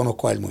bien y yo lo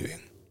conozco a él muy bien.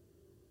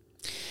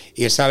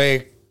 Y él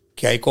sabe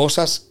que hay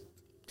cosas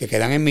que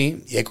quedan en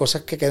mí y hay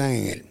cosas que quedan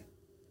en él.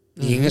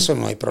 Y en eso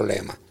no hay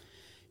problema.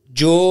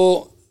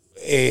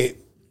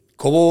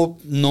 Kobo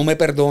no me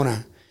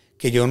perdona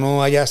que yo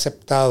no haya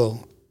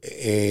aceptado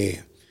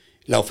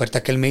la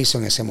oferta que él me hizo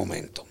en ese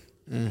momento.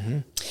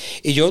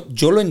 Y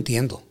yo lo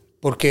entiendo,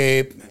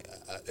 porque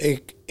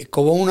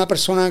Kobo es una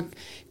persona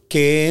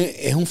que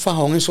es un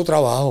fajón en su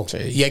trabajo. Sí.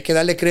 Y hay que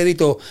darle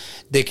crédito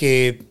de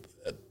que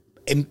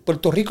en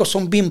Puerto Rico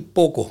son bien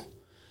pocos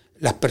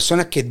las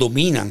personas que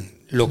dominan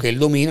lo que él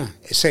domina.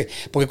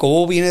 Porque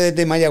Kobo viene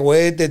desde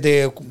Mayagüez,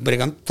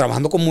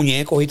 trabajando con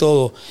muñecos y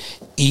todo.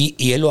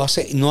 Y él lo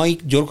hace.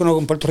 Yo lo conozco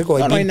en Puerto Rico,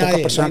 hay bien pocas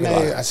personas que lo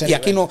hagan. Y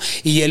aquí no.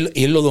 Y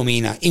él lo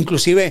domina.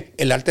 Inclusive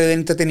el arte del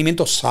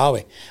entretenimiento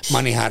sabe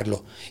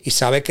manejarlo. Y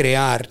sabe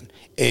crear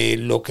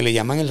lo que le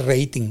llaman el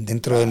rating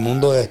dentro del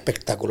mundo del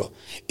espectáculo.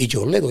 Y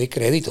yo le doy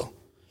crédito.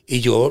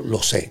 Y yo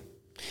lo sé.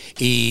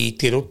 Y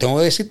tengo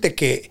que decirte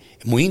que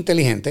es muy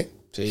inteligente.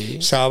 Sí.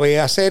 Sabe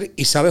hacer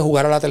y sabe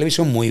jugar a la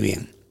televisión muy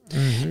bien.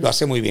 Lo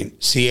hace muy bien.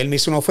 Si él me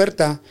hizo una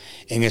oferta,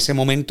 en ese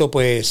momento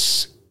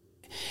pues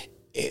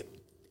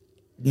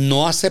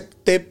no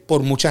acepté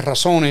por muchas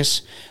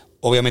razones.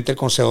 Obviamente el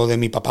consejo de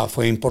mi papá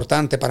fue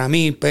importante para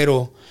mí,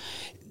 pero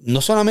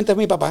no solamente es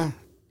mi papá.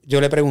 Yo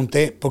le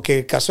pregunté, porque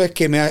el caso es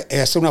que me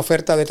hace una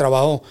oferta de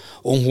trabajo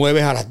un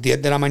jueves a las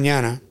 10 de la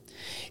mañana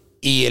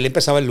y él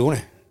empezaba el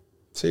lunes.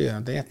 Sí,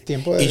 no tenías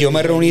tiempo de... Y yo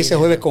me reuní ese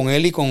jueves con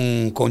él y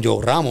con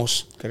Joe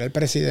Ramos, que era el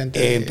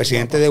presidente. El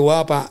presidente de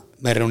Guapa.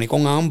 Me reuní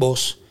con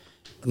ambos.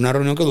 Una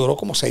reunión que duró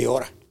como 6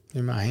 horas.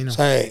 Me imagino. O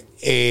sea,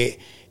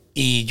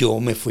 y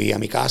yo me fui a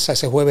mi casa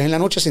ese jueves en la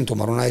noche sin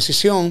tomar una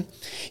decisión.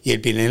 Y el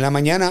viernes en la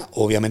mañana,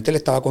 obviamente, él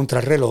estaba contra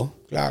el reloj.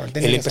 Claro,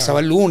 él empezaba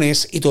el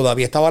lunes y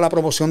todavía estaba la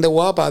promoción de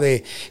Guapa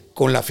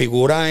con la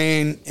figura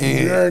en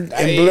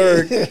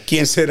Blurred.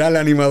 ¿Quién será el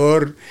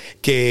animador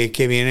que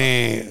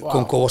viene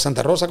con Kobo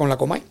Santa Rosa, con la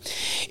Comay?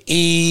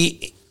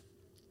 Y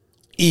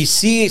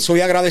sí,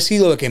 soy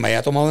agradecido de que me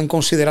haya tomado en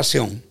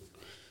consideración,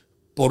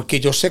 porque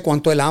yo sé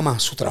cuánto él ama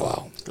su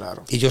trabajo.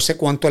 Claro. Y yo sé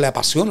cuánto le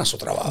apasiona su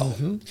trabajo.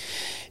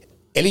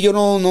 Él y yo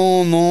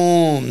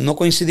no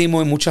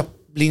coincidimos en muchas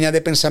líneas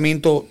de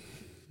pensamiento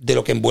de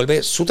lo que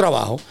envuelve su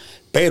trabajo,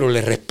 pero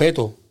le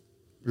respeto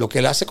lo que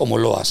él hace como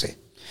él lo hace.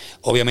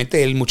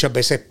 Obviamente él muchas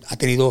veces ha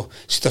tenido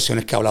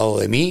situaciones que ha hablado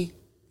de mí,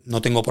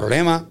 no tengo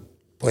problema,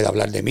 puede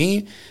hablar de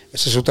mí,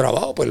 ese es su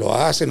trabajo, pues lo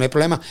hace, no hay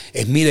problema.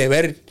 Es mi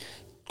deber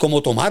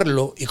cómo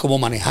tomarlo y cómo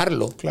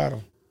manejarlo.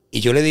 Claro. Y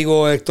yo le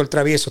digo a Héctor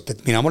Travieso,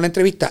 terminamos la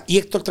entrevista, y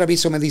Héctor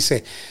Travieso me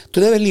dice, tú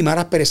debes limar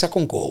asperezas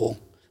con Kobo,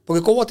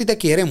 porque Kobo a ti te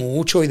quiere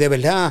mucho y de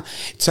verdad,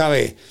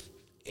 ¿sabes?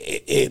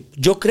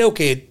 Yo creo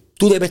que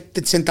tú debes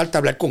sentarte a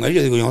hablar con él.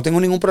 Yo digo, yo no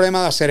tengo ningún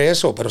problema de hacer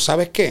eso, pero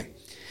 ¿sabes qué?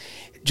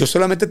 Yo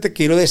solamente te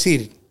quiero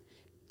decir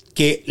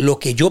que lo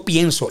que yo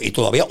pienso, y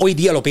todavía hoy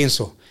día lo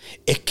pienso,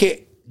 es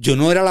que yo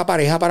no era la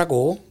pareja para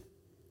Kobo.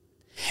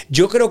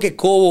 Yo creo que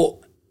Kobo,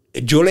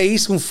 yo le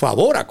hice un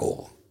favor a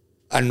Kobo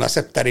al no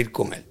aceptar ir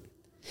con él.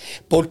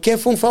 ¿Por qué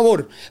fue un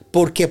favor?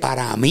 Porque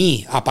para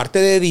mí, aparte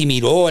de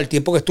Dimiró, el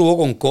tiempo que estuvo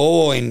con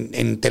Kobo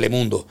en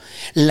Telemundo,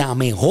 la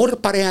mejor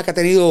pareja que ha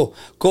tenido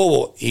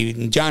Kobo,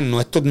 y ya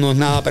esto no es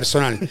nada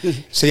personal,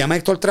 se llama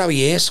Héctor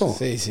Travieso.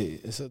 Sí, sí.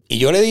 Eso. Y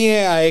yo le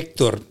dije a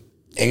Héctor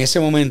en ese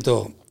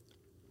momento,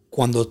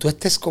 cuando tú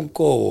estés con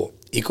Kobo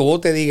y Kobo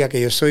te diga que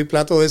yo soy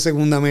plato de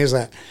segunda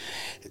mesa,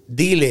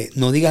 dile,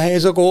 no digas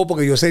eso, Kobo,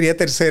 porque yo sería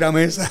tercera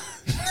mesa.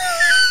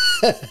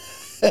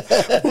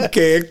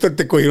 Porque Héctor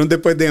te cogieron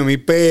después de mí,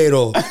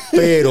 pero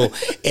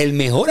el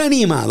mejor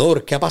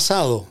animador que ha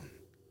pasado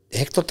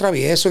es Héctor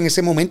Travieso en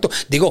ese momento.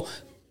 Digo,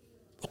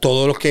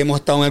 todos los que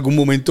hemos estado en algún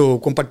momento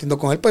compartiendo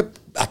con él, pues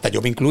hasta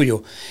yo me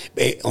incluyo.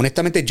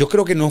 Honestamente, yo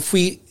creo que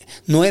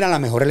no era la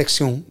mejor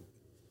elección,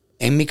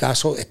 en mi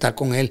caso, estar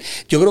con él.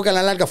 Yo creo que a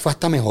la larga fue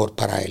hasta mejor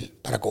para él,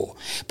 para Kobo.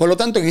 Por lo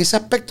tanto, en ese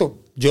aspecto,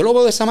 yo lo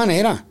veo de esa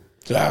manera.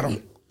 Claro.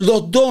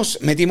 Los dos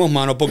metimos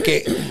mano,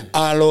 porque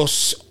a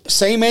los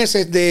 6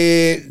 meses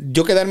de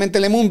yo quedarme en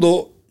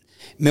Telemundo,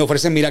 me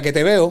ofrecen Mira que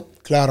te veo.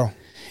 Claro.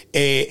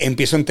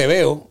 Empiezo en Te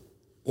Veo.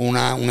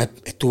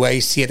 Estuve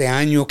ahí 7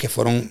 años que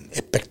fueron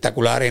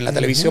espectaculares en la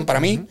televisión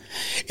para mí.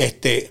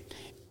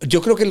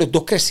 Yo creo que los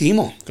dos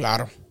crecimos.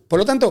 Claro. Por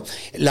lo tanto,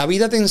 la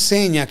vida te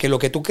enseña que lo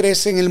que tú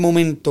crees en el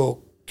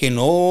momento que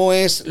no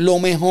es lo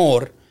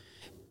mejor,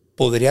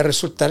 podría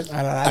resultar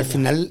al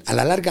final, a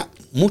la larga,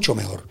 mucho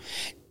mejor.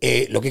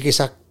 Lo que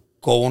quizás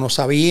Kobo no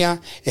sabía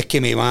es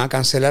que me iban a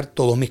cancelar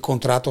todos mis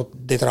contratos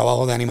de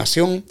trabajo de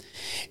animación.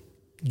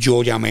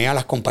 Yo llamé a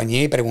las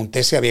compañías y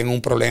pregunté si había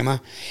un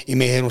problema y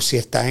me dijeron, si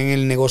estás en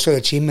el negocio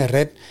de chisme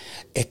red,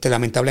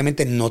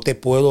 lamentablemente no te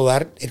puedo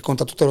dar el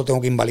contrato, te lo tengo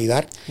que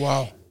invalidar.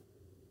 Wow.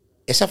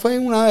 Esa fue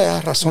una de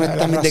las razones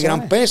también de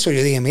gran peso.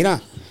 Yo dije,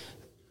 mira,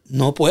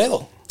 no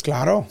puedo.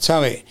 Claro.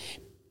 ¿Sabes?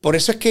 Por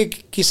eso es que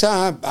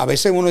quizás a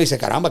veces uno dice,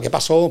 caramba, ¿qué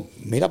pasó?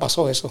 Mira,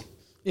 pasó eso.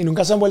 Y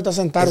nunca se han vuelto a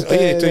sentar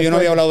ustedes. Oye, yo no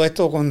había hablado de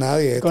esto con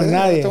nadie.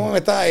 Nadie.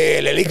 Está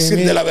el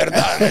elixir de la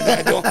verdad.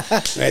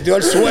 Me metió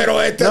el suero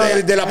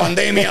de la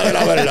pandemia de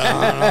la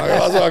verdad. ¿Qué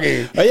pasó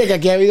aquí? Oye, que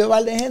aquí ha habido un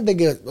par de gente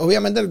que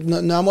obviamente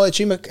no vamos de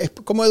chisme, es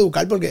como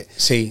educar, porque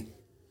sí,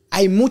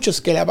 hay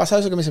muchos que le ha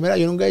pasado eso, que me dicen, mira,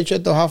 yo nunca he hecho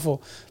esto,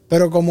 Jafo,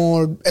 pero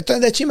como esto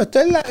es de chisme,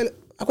 esto es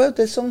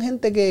acuérdate, ustedes son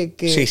gente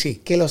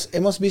que los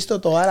hemos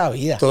visto toda la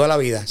vida. Toda la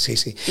vida, sí,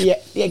 sí.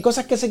 Y hay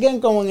cosas que se quedan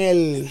como en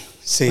el...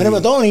 Sí. Por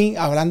ejemplo, Tony,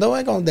 hablando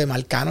de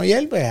Marcano y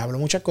él, pues habló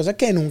muchas cosas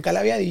que nunca le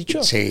había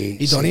dicho. Sí.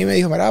 Y Tony me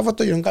dijo, mira,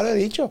 Foto, yo nunca lo he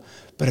dicho.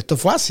 Pero esto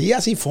fue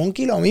así,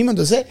 funky, lo mismo.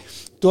 Entonces,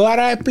 tú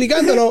ahora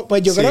explicándolo,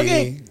 pues yo creo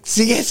que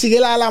sigue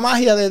la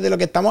magia de lo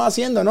que estamos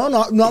haciendo.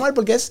 No mal,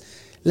 porque es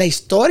la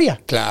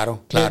historia.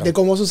 Claro. De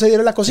cómo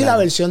sucedieron las cosas y la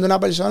versión de una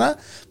persona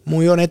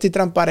muy honesta y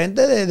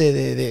transparente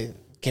de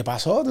 ¿qué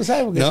pasó? ¿Tú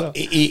sabes? No,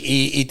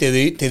 y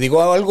te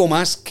digo algo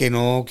más que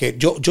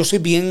yo soy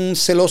bien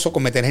celoso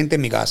con meter gente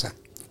en mi casa.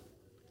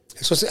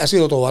 Eso ha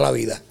sido toda la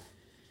vida.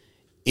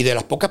 Y de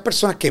las pocas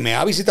personas que me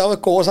ha visitado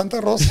de Kobo Santa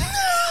Rosa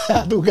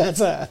a tu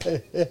casa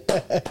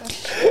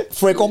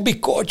fue con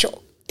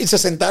bizcocho. Y se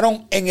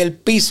sentaron en el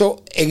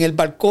piso, en el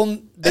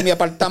balcón de mi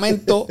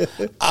apartamento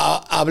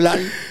a hablar.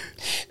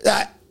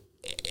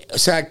 O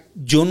sea,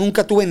 yo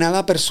nunca tuve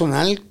nada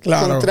personal.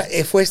 Claro.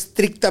 Fue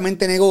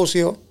estrictamente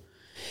negocio.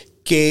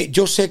 Que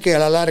yo sé que a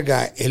la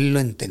larga él lo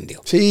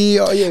entendió. Sí,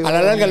 oye. A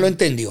la larga lo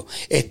entendió.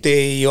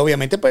 Y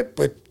obviamente, pues,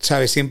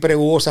 ¿sabes? Siempre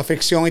hubo esa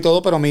fricción y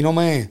todo, pero a mí no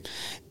me...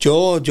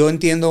 Yo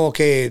entiendo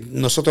que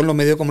nosotros en los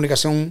medios de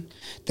comunicación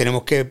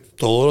tenemos que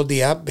todos los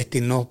días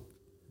vestirnos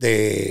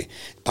de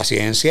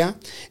paciencia,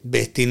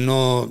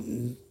 vestirnos...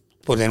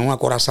 poner una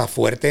coraza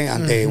fuerte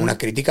ante una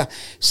crítica.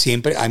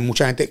 Siempre hay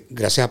mucha gente,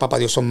 gracias a papá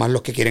Dios, son más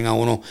los que quieren a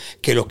uno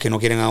que los que no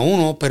quieren a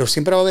uno, pero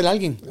siempre va a haber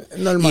alguien.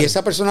 Normal. Y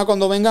esa persona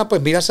cuando venga,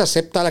 pues mira, se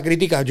acepta la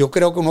crítica. Yo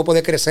creo que uno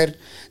puede crecer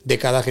de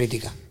cada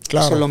crítica.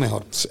 Claro. Eso es lo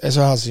mejor. Eso es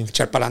así.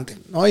 Echar para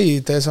adelante. No, y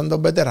ustedes son dos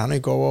veteranos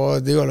y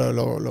Kobo, digo,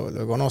 lo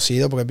he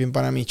conocido porque es bien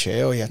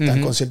panamicheo y ya está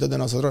en conciertos de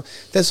nosotros.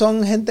 Ustedes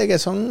son gente que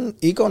son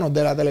íconos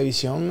de la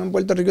televisión en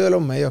Puerto Rico y de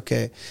los medios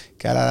que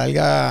a la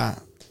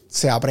larga...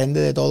 se aprende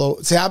de todo,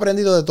 se ha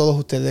aprendido de todos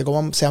ustedes, de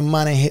cómo se han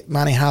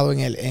manejado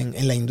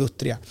en la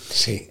industria.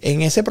 Sí.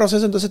 En ese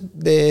proceso entonces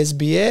de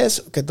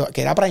SBS,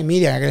 que era Prime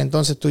Media en aquel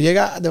entonces, tú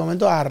llegas de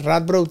momento a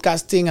Rad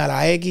Broadcasting, a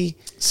la X,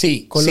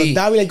 sí, con sí. los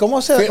Dávila. ¿Cómo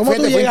tú fue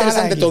llegas interesante,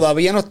 a la X?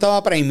 todavía no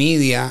estaba Prime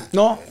Media.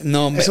 No,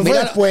 eso fue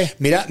después.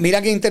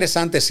 Mira qué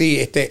interesante,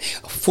 sí.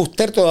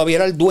 Fuster todavía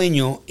era el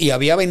dueño y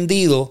había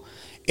vendido.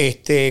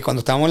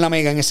 Cuando estábamos en la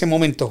Mega en ese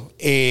momento,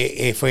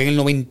 fue en el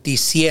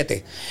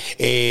 97,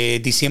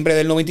 diciembre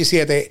del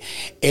 97,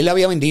 él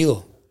había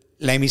vendido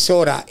la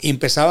emisora y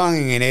empezaban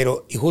en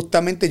enero. Y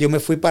justamente yo me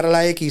fui para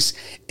la X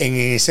en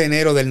ese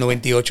enero del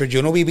 98.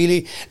 Yo no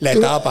viví la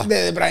etapa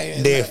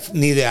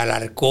ni de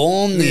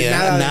Alarcón, ni de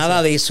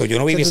nada de eso. Yo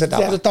no viví esa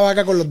etapa. Tú estabas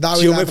acá con los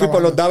Dávila. Yo me fui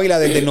por los Dávila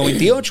desde el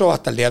 98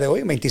 hasta el día de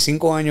hoy.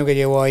 25 años que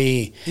llevo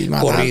ahí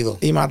corrido.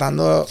 Y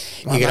matando.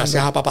 Y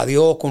gracias a papá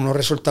Dios, con unos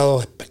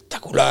resultados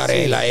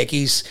espectaculares. Sí. La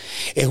X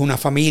es una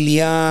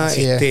familia.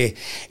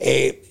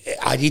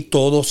 Allí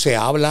todo se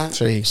habla,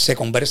 sí. Se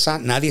conversa,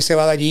 nadie se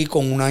va de allí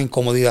con una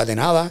incomodidad de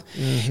nada.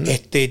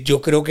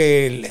 Yo creo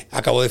que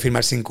acabo de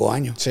firmar 5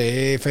 años.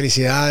 Sí,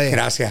 felicidades.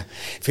 Gracias.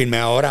 Firmé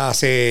ahora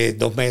hace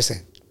 2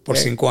 meses por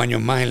 5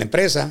 años más en la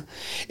empresa.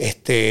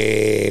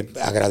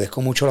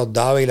 Agradezco mucho a los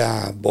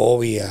Dávila, a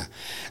Bobby, a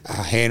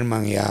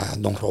Germán y a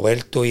don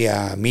Roberto y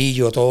a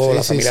Millo, toda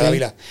la familia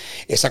Dávila.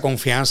 Esa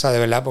confianza de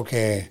verdad,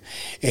 porque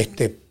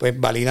pues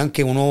validan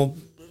que uno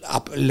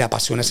le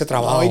apasiona ese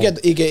trabajo. No,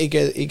 y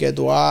que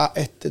tú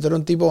eres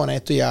un tipo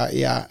honesto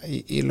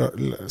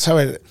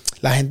 ¿sabes?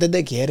 La gente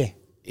te quiere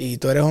y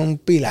tú eres un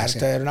pilar,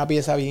 tú eres una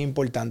pieza bien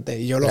importante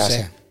y yo lo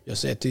sé. Yo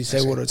sé, estoy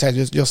seguro. O sea,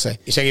 yo sé.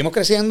 Y seguimos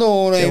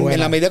creciendo en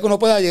la medida que uno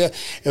pueda llegar.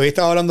 Hoy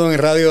estaba hablando en el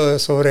radio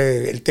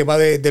sobre el tema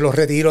de los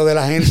retiros de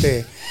la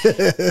gente.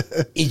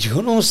 Y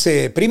yo no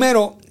sé.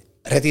 Primero,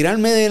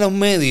 retirarme de los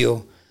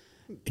medios,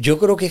 yo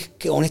creo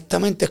que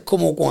honestamente es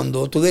como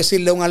cuando tú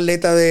decirle a un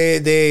atleta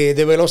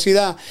de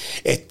velocidad,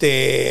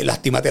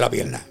 lastímate la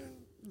pierna.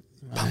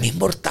 Para mí es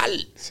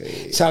mortal. Sí.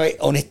 ¿Sabes?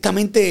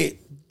 Honestamente,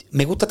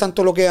 me gusta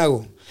tanto lo que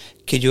hago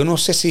que yo no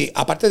sé si,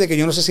 aparte de que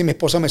yo no sé si mi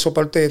esposa me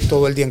soporte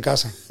todo el día en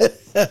casa.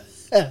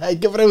 Hay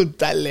que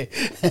preguntarle.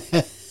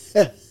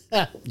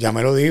 Ya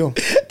me lo digo.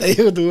 Te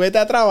digo, tú vete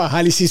a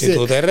trabajar y si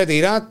tú te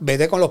retiras,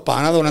 vete con los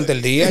panas durante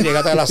el día,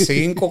 llégate a las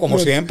 5 como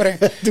siempre.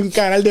 Un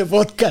canal de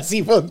podcast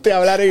y ponte a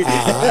hablar.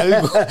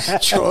 Algo.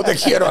 Yo te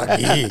quiero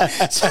aquí.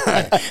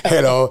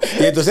 Pero,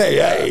 y entonces,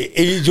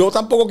 y yo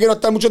tampoco quiero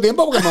estar mucho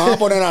tiempo porque me van a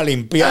poner a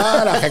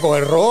limpiar, a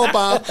recoger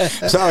ropa,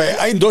 ¿sabes?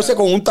 Entonces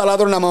con un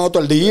taladro en la mano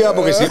todo el día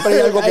porque siempre hay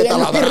algo que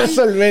taladrar.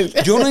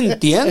 Resolver. Yo no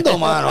entiendo,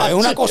 mano. Es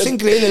una cosa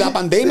increíble. La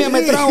pandemia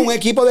me trajo un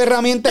equipo de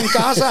herramientas en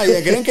casa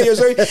y creen que yo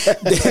soy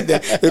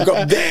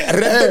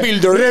Red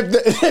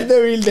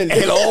de Builder.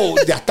 Hello,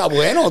 ya está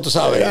bueno, tú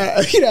sabes.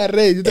 Mira,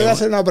 Rey, yo te voy a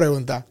hacer una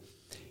pregunta.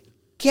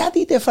 ¿Qué a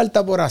ti te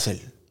falta por hacer?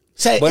 O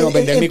sea, bueno,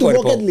 vender mi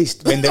cuerpo.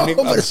 Vender mi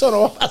cuerpo. Pero eso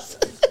no va a pasar.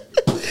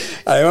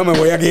 Además me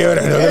voy a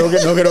quiebra.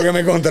 No creo que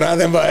me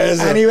contraten para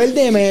eso. A nivel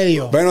de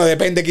medio. Bueno,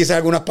 depende quizás de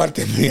algunas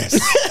partes mías.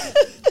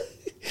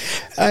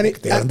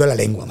 Estoy dando la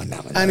lengua,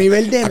 mandame. A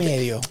nivel de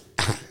medio.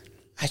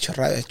 Ha hecho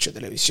radio, ha hecho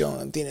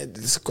televisión, tiene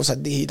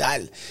cosas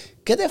digital.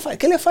 ¿Qué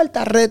le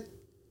falta a Red?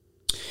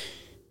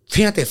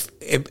 Fíjate,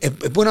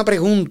 es buena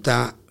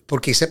pregunta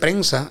porque hice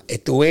prensa.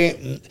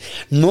 Estuve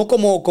no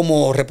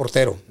como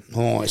reportero,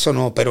 no, eso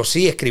no, pero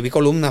sí escribí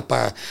columnas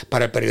para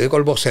el periódico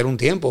El Vocero un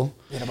tiempo.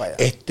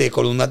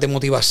 Columnas de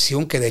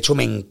motivación que de hecho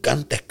me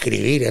encanta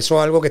escribir. Eso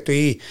es algo que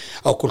estoy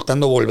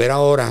ocultando, volver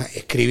ahora a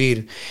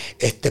escribir,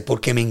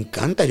 porque me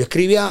encanta. Yo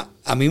escribía,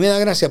 a mí me da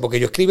gracia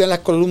porque yo escribía las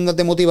columnas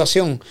de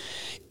motivación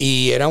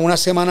y era una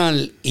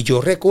semanal y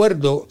yo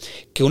recuerdo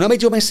que una vez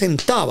yo me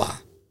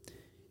sentaba.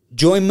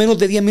 Yo en menos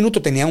de 10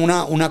 minutos tenía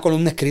una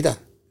columna escrita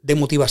de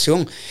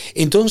motivación.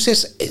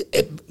 Entonces,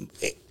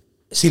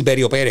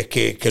 Silverio Pérez,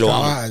 que lo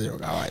amo,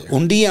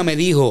 un día me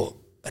dijo,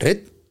 Red,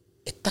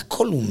 estas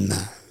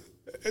columnas,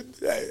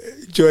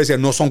 yo decía,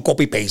 no son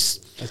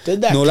copy-paste.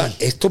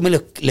 Esto me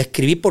lo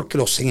escribí porque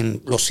lo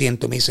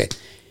siento. Me dice,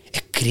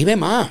 escribe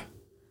más.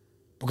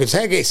 Porque tú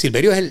sabes que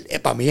Silverio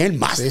para mí es el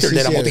máster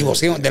de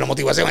la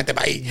motivación en este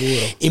país.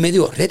 Duro. Y me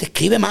dijo, Red,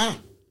 escribe más.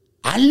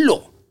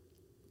 Hazlo.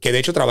 Que de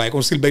hecho trabajé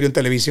con Silverio en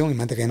televisión,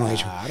 imagínate que no he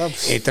hecho.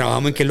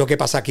 Trabajamos en qué es lo que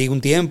pasa aquí un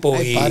tiempo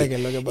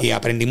y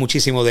aprendí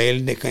muchísimo de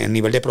él a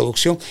nivel de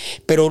producción.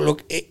 Pero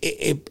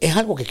es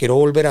algo que quiero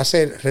volver a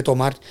hacer,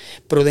 retomar.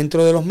 Pero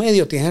dentro de los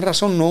medios, tienes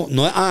razón,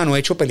 no he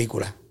hecho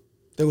películas.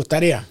 ¿Te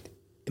gustaría?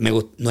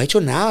 No he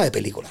hecho nada de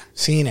películas.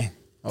 Cine.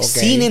 Okay.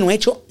 Cine no he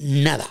hecho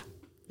nada.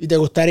 ¿Y te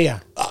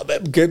gustaría?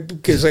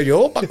 ¿Qué sé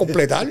yo? Para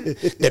completar.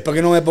 Después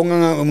que no me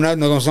pongan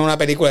una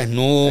película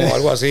desnudo o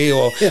algo así,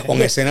 o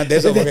con escenas de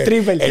eso. Red de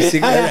stripper.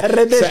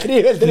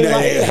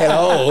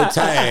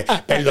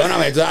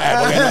 Perdóname,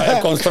 porque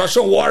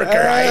construction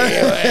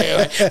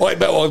worker.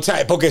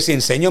 Porque si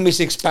enseño mi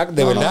six pack,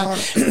 de verdad,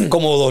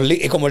 como 2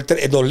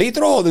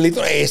 litros,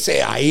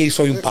 ahí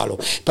soy un palo.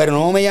 Pero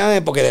no me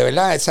llamen porque de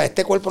verdad,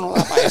 este cuerpo no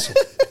da para eso.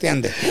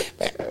 ¿Entiendes?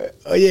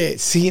 Oye,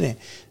 cine.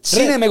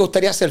 Cine me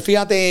gustaría hacer,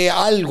 fíjate,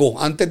 algo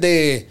antes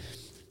de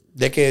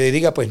de que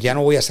diga, pues ya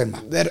no voy a hacer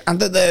más.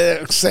 Antes de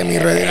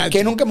semi-retirar.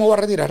 Que nunca me voy a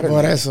retirar.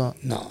 Por eso.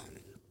 No.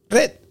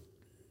 Red,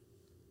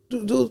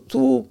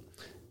 tú...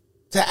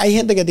 O sea, hay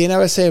gente que tiene a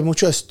veces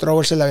muchos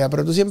struggles en la vida,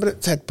 pero tú siempre, o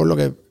sea, por lo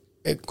que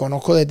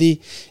conozco de ti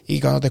y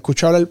cuando te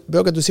escucho hablar,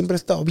 veo que tú siempre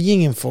has estado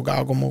bien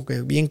enfocado, como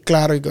que bien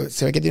claro y que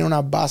se ve que tiene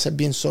unas bases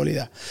bien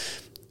sólidas.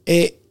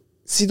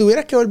 Si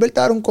tuvieras que volverte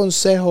a dar un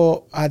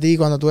consejo a ti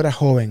cuando tú eras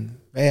joven,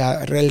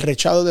 el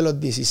Rechado de los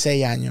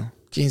 16 años,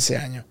 15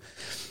 años,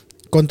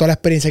 con toda la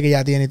experiencia que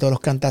ya tiene y todos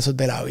los cantazos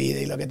de la vida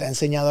y lo que te ha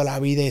enseñado la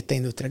vida y esta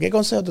industria, ¿qué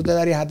consejo tú te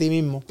darías a ti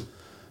mismo,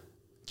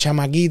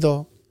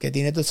 chamaquito, que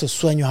tiene todos esos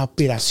sueños,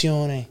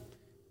 aspiraciones?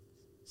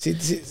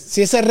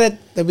 Si ese Red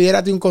te pidiera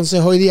a ti un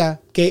consejo hoy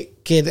día, que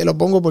te lo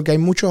pongo porque hay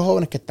muchos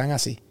jóvenes que están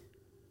así.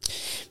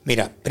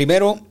 Mira,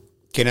 primero,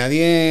 que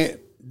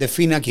nadie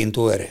defina quién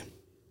tú eres.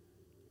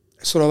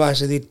 Eso lo vas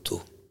a decidir tú.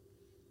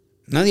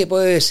 Nadie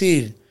puede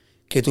decir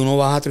que tú no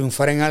vas a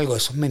triunfar en algo.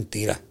 Eso es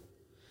mentira.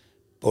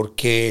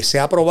 Porque se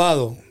ha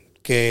probado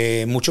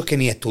que muchos que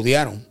ni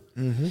estudiaron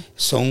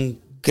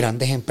son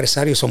grandes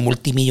empresarios, son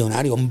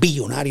multimillonarios,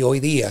 billonarios hoy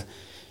día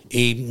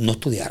y no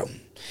estudiaron.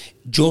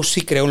 Yo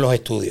sí creo en los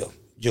estudios.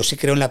 Yo sí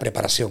creo en la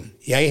preparación.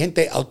 Y hay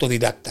gente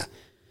autodidacta.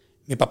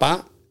 Mi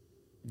papá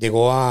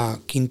llegó a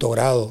 5º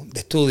grado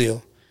de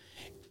estudio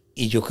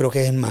y yo creo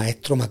que es el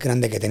maestro más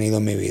grande que he tenido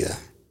en mi vida.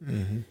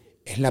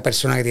 Es la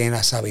persona que tiene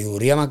la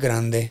sabiduría más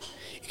grande,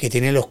 que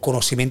tiene los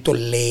conocimientos,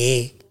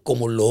 lee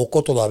como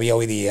loco todavía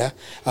hoy día,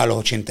 a los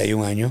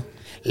 81 años.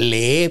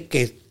 Lee,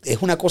 que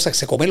es una cosa que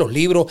se come los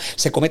libros,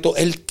 se come todo.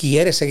 Él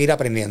quiere seguir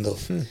aprendiendo.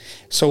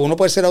 Uno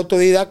puede ser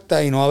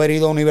autodidacta y no haber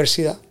ido a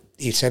universidad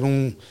y ser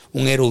un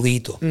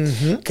erudito.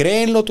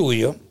 Cree en lo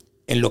tuyo,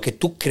 en lo que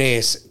tú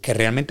crees que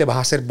realmente vas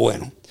a ser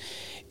bueno.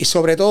 Y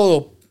sobre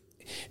todo,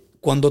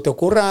 cuando te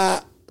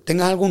ocurra,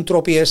 tengas algún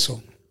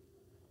tropiezo,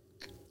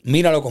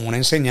 míralo como una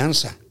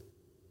enseñanza.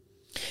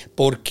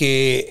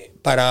 Porque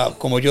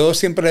como yo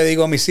siempre le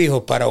digo a mis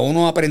hijos, para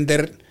uno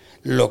aprender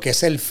lo que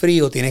es el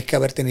frío, tienes que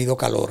haber tenido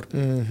calor.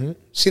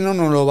 Si no,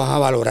 no lo vas a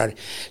valorar.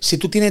 Si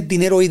tú tienes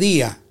dinero hoy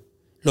día,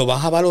 lo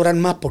vas a valorar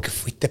más porque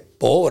fuiste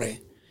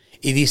pobre.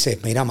 Y dices,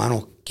 mira,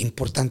 mano, qué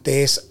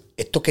importante es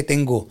esto que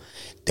tengo.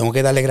 Tengo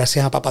que darle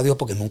gracias a papá Dios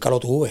porque nunca lo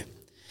tuve.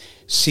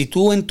 Si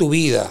tú en tu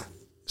vida,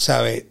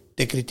 ¿sabes?,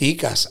 te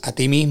criticas a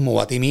ti mismo o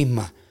a ti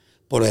misma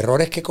por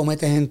errores que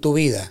cometes en tu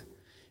vida,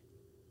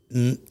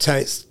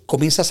 ¿sabes?,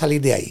 comienza a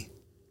salir de ahí.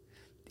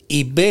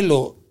 Y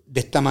velo de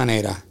esta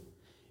manera.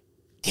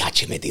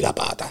 ¡Diache, metí la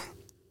pata!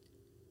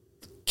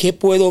 ¿Qué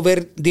puedo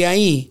ver de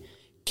ahí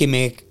que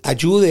me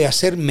ayude a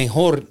ser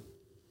mejor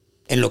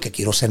en lo que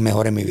quiero ser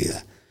mejor en mi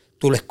vida?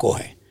 Tú lo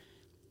escoges.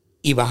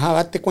 Y vas a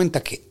darte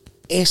cuenta que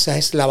esa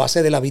es la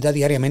base de la vida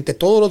diariamente.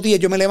 Todos los días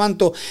yo me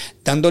levanto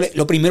dándole...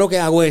 Lo primero que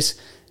hago es,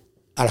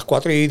 a las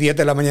 4:10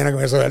 de la mañana que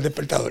me suena el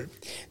despertador,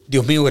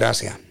 Dios mío,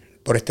 gracias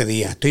por este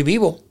día. Estoy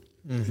vivo.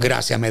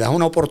 Gracias. Me das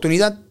una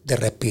oportunidad de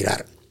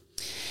respirar.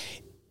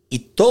 Y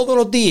todos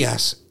los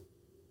días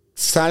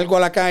salgo a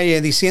la calle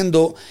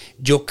diciendo,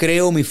 yo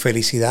creo mi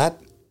felicidad.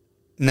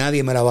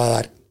 Nadie me la va a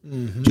dar.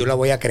 Yo la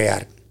voy a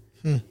crear.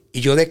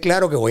 Y yo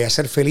declaro que voy a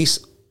ser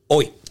feliz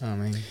hoy.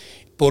 Amén.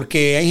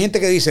 Porque hay gente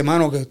que dice,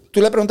 mano, que tú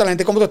le preguntas a la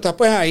gente, ¿cómo tú estás?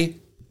 Pues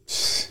ahí.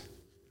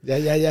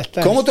 Ya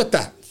está. ¿Cómo tú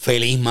estás?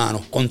 Feliz,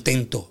 mano,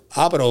 contento.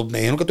 Pero me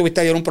dijeron que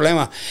tuviste ayer un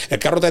problema. El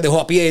carro te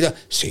dejó a pie y tal.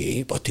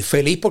 Sí, pues estoy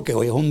feliz porque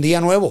hoy es un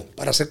día nuevo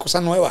para hacer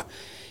cosas nuevas.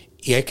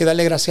 Y hay que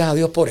darle gracias a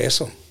Dios por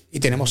eso. Y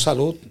tenemos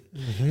salud.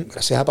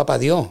 Gracias a papá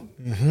Dios.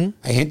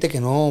 Hay gente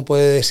que no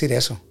puede decir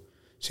eso.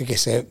 Así que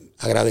sé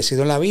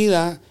agradecido en la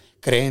vida.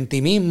 Cree en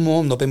ti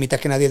mismo. No permitas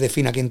que nadie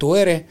defina quién tú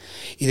eres.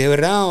 Y de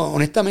verdad,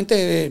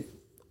 honestamente,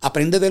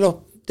 aprende de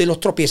los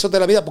tropiezos de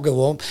la vida. Porque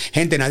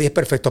gente, nadie es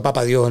perfecto.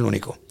 Papá Dios es el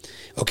único.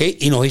 ¿Ok?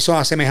 Y nos hizo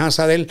a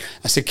semejanza de Él.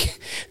 Así que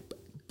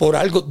por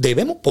algo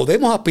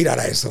podemos aspirar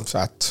a eso.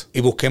 Exacto.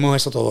 Y busquemos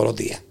eso todos los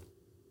días.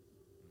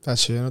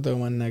 Tacho, yo no tengo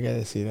más nada que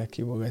decir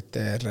aquí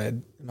porque Red,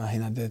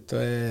 imagínate,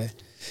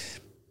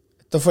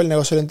 esto fue el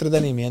negocio del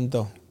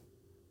entretenimiento.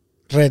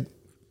 Red,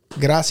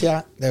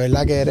 gracias, de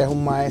verdad que eres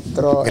un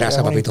maestro, gracias, eres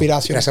una papito.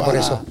 inspiración Gracias por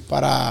eso.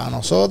 Para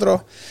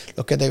nosotros,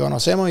 los que te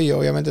conocemos y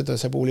obviamente todo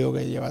ese público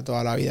que lleva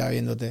toda la vida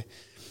viéndote.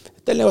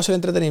 Este es el negocio del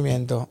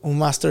entretenimiento, un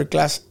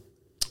masterclass.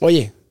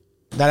 Oye,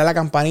 dale a la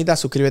campanita,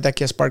 suscríbete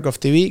aquí a Spark of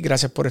TV.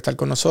 Gracias por estar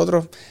con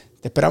nosotros.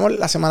 Te esperamos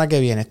la semana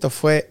que viene. Esto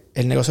fue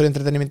el negocio del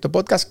entretenimiento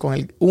podcast con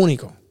el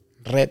único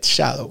Red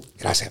Shadow.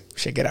 Gracias.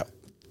 Check it out.